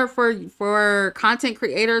better for content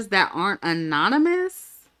creators that aren't anonymous.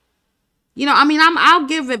 I mean, I'll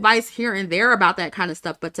give advice here and there about that kind of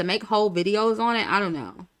stuff, but to make whole videos on it, I don't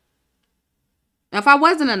know. If I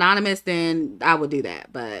wasn't anonymous, then I would do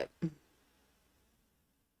that, but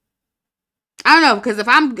I don't know, because if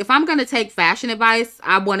I'm gonna take fashion advice,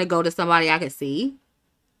 I want to go to somebody I can see.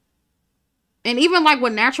 And even like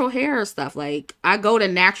with natural hair stuff, like I go to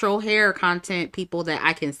natural hair content people that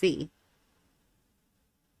I can see.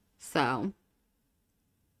 So,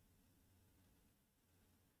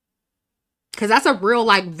 because that's a real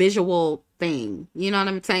like visual thing. You know what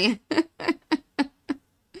I'm saying?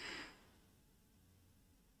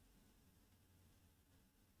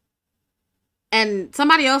 And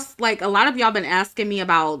somebody else, like a lot of y'all been asking me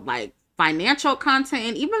about like financial content.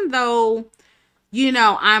 And even though,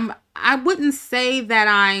 I wouldn't say that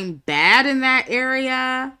I'm bad in that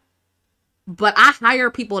area, but I hire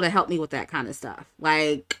people to help me with that kind of stuff.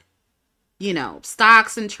 Like,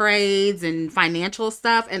 stocks and trades and financial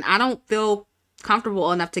stuff. And I don't feel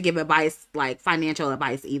comfortable enough to give advice, like financial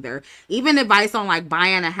advice either. Even advice on like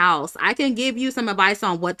buying a house. I can give you some advice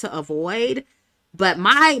on what to avoid, but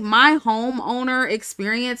my homeowner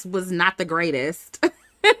experience was not the greatest.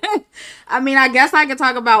 I mean, I guess I could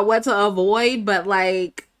talk about what to avoid, but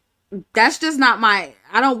like that's just not I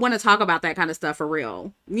don't want to talk about that kind of stuff for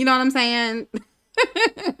real. You know what I'm saying?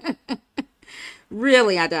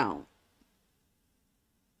 Really, I don't.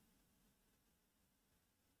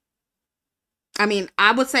 I mean,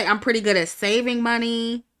 I would say I'm pretty good at saving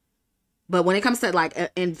money, but when it comes to like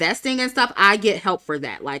investing and stuff, I get help for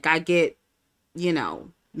that. Like I get,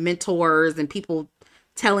 mentors and people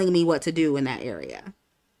telling me what to do in that area.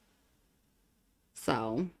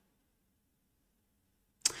 So,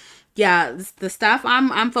 yeah, the stuff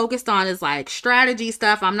I'm focused on is like strategy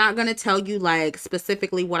stuff. I'm not going to tell you like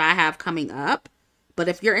specifically what I have coming up, but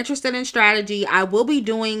if you're interested in strategy, I will be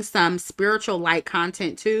doing some spiritual light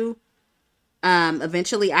content too.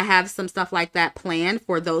 Eventually I have some stuff like that planned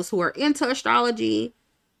for those who are into astrology.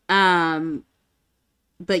 Um,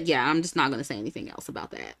 but yeah, I'm just not going to say anything else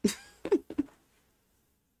about that.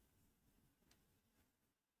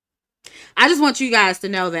 I just want you guys to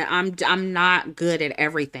know that I'm not good at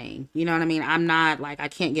everything. You know what I mean? I'm not like I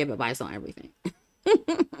can't give advice on everything.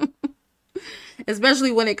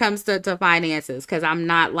 Especially when it comes to finances, because I'm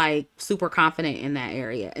not like super confident in that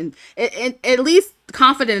area, and at least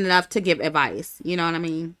confident enough to give advice. You know what I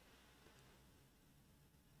mean?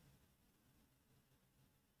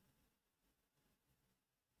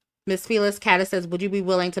 Miss Felix Caddis says, would you be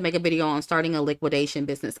willing to make a video on starting a liquidation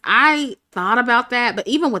business? I thought about that, but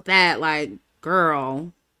even with that, like,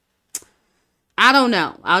 girl, I don't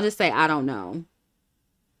know. I'll just say I don't know.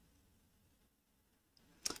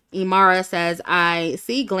 Imara says, I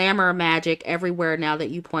see glamour magic everywhere now that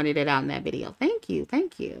you pointed it out in that video. Thank you.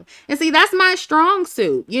 Thank you. And see, that's my strong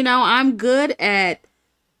suit. I'm good at,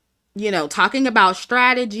 talking about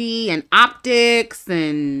strategy and optics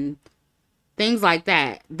and things like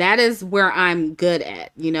that. That is where I'm good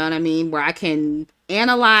at. You know what I mean? Where I can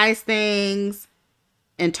analyze things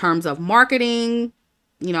in terms of marketing.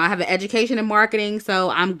 I have an education in marketing, so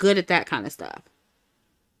I'm good at that kind of stuff.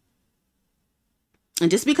 And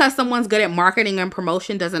just because someone's good at marketing and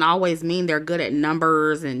promotion doesn't always mean they're good at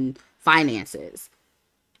numbers and finances.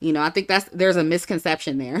 I think there's a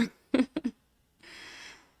misconception there.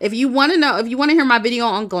 If you want to hear my video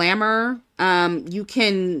on glamour, you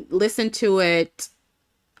can listen to it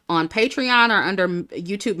on Patreon or under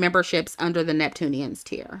YouTube memberships under the Neptunians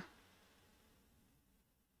tier.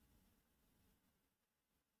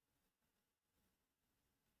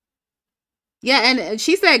 Yeah, and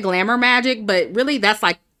she said glamour magic, but really that's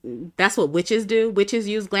what witches do. Witches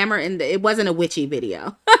use glamour, and it wasn't a witchy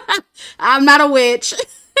video. I'm not a witch.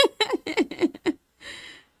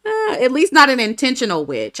 At least not an intentional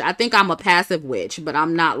witch. I think I'm a passive witch, but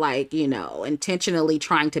I'm not like, intentionally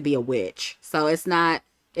trying to be a witch. So it's not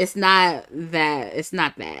that.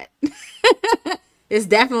 It's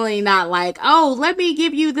definitely not like, oh, let me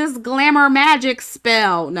give you this glamour magic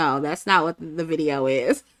spell. No, that's not what the video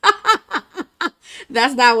is.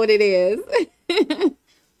 That's not what it is.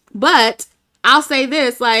 But I'll say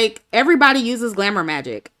this, like everybody uses glamour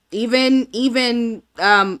magic. Even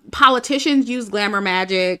politicians use glamour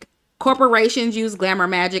magic. Corporations use glamour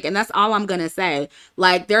magic, and that's all I'm gonna say.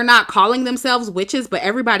 Like they're not calling themselves witches, but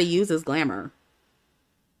everybody uses glamour.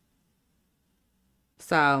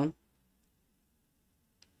 So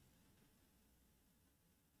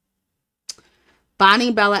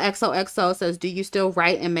Bonnie Bella XOXO says, do you still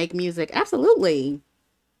write and make music? Absolutely.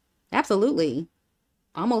 Absolutely.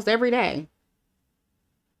 Almost every day.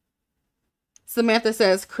 Samantha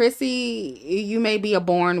says, Chrissy, you may be a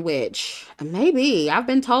born witch. Maybe. I've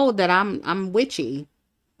been told that I'm witchy.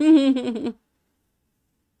 Rasmain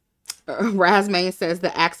says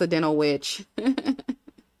the accidental witch.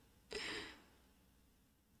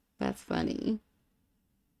 That's funny.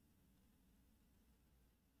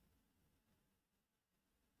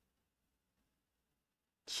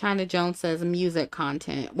 China Jones says music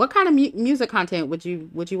content. What kind of music content would you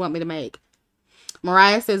want me to make?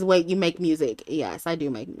 Mariah says, wait, you make music. Yes, I do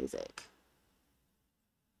make music.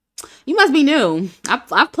 You must be new.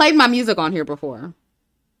 I've played my music on here before.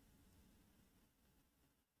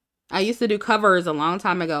 I used to do covers a long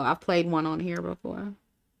time ago. I've played one on here before.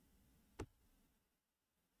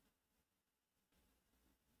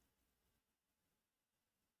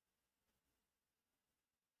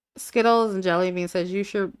 Skittles and Jelly Bean says you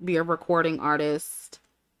should be a recording artist.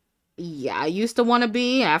 Yeah, I used to want to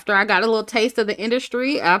be after I got a little taste of the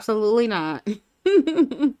industry. Absolutely not.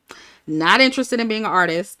 Not interested in being an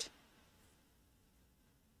artist.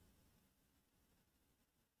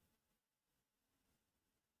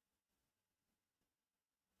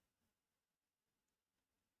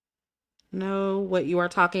 Know what you are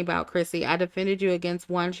talking about, Chrissy. I defended you against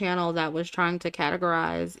one channel that was trying to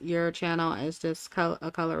categorize your channel as just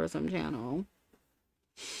a colorism channel.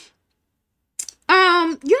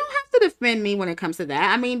 You don't have to defend me when it comes to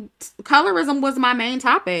that. I mean, colorism was my main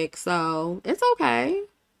topic, so it's okay.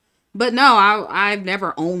 But no, I've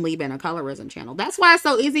never only been a colorism channel. That's why it's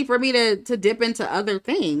so easy for me to dip into other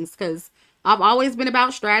things, because I've always been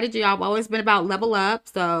about strategy. I've always been about level up.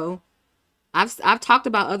 So I've talked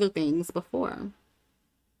about other things before.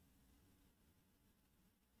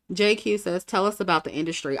 JQ says, tell us about the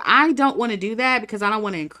industry. I don't want to do that because I don't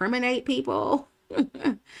want to incriminate people.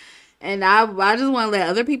 And I just want to let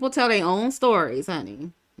other people tell their own stories,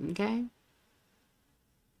 honey. Okay?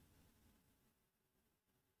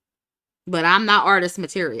 But I'm not artist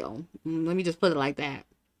material. Let me just put it like that.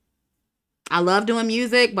 I love doing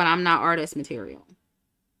music, but I'm not artist material.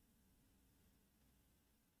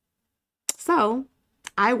 So,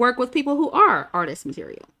 I work with people who are artist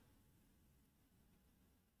material.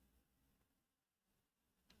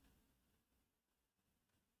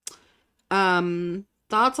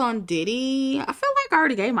 Thoughts on Diddy? I feel like I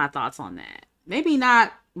already gave my thoughts on that. Maybe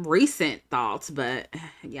not recent thoughts, but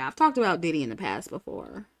yeah, I've talked about Diddy in the past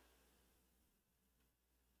before.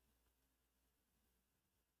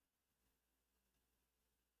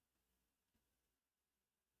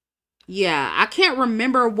 Yeah, I can't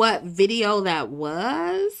remember what video that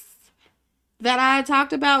was that I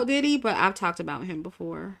talked about Diddy, but I've talked about him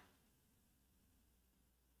before.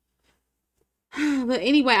 But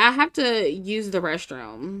anyway, I have to use the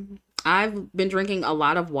restroom. I've been drinking a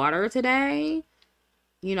lot of water today.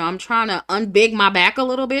 You know, I'm trying to unbig my back a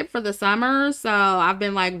little bit for the summer. So I've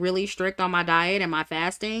been like really strict on my diet and my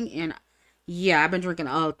fasting. And yeah, I've been drinking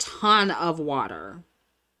a ton of water.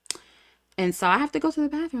 And so I have to go to the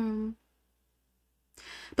bathroom.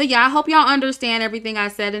 But yeah, I hope y'all understand everything I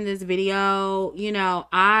said in this video. You know,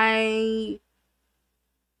 I'm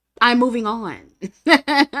moving on.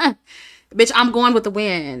 Bitch, I'm going with the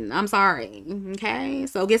win. I'm sorry. Okay?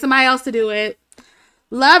 So get somebody else to do it.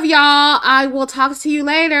 Love y'all. I will talk to you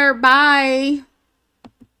later. Bye.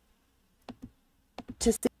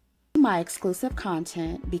 To see my exclusive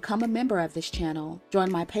content, become a member of this channel, join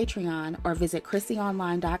my Patreon, or visit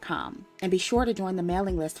ChrissieOnline.com. And be sure to join the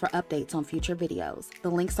mailing list for updates on future videos. The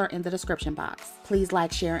links are in the description box. Please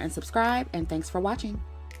like, share, and subscribe, and thanks for watching.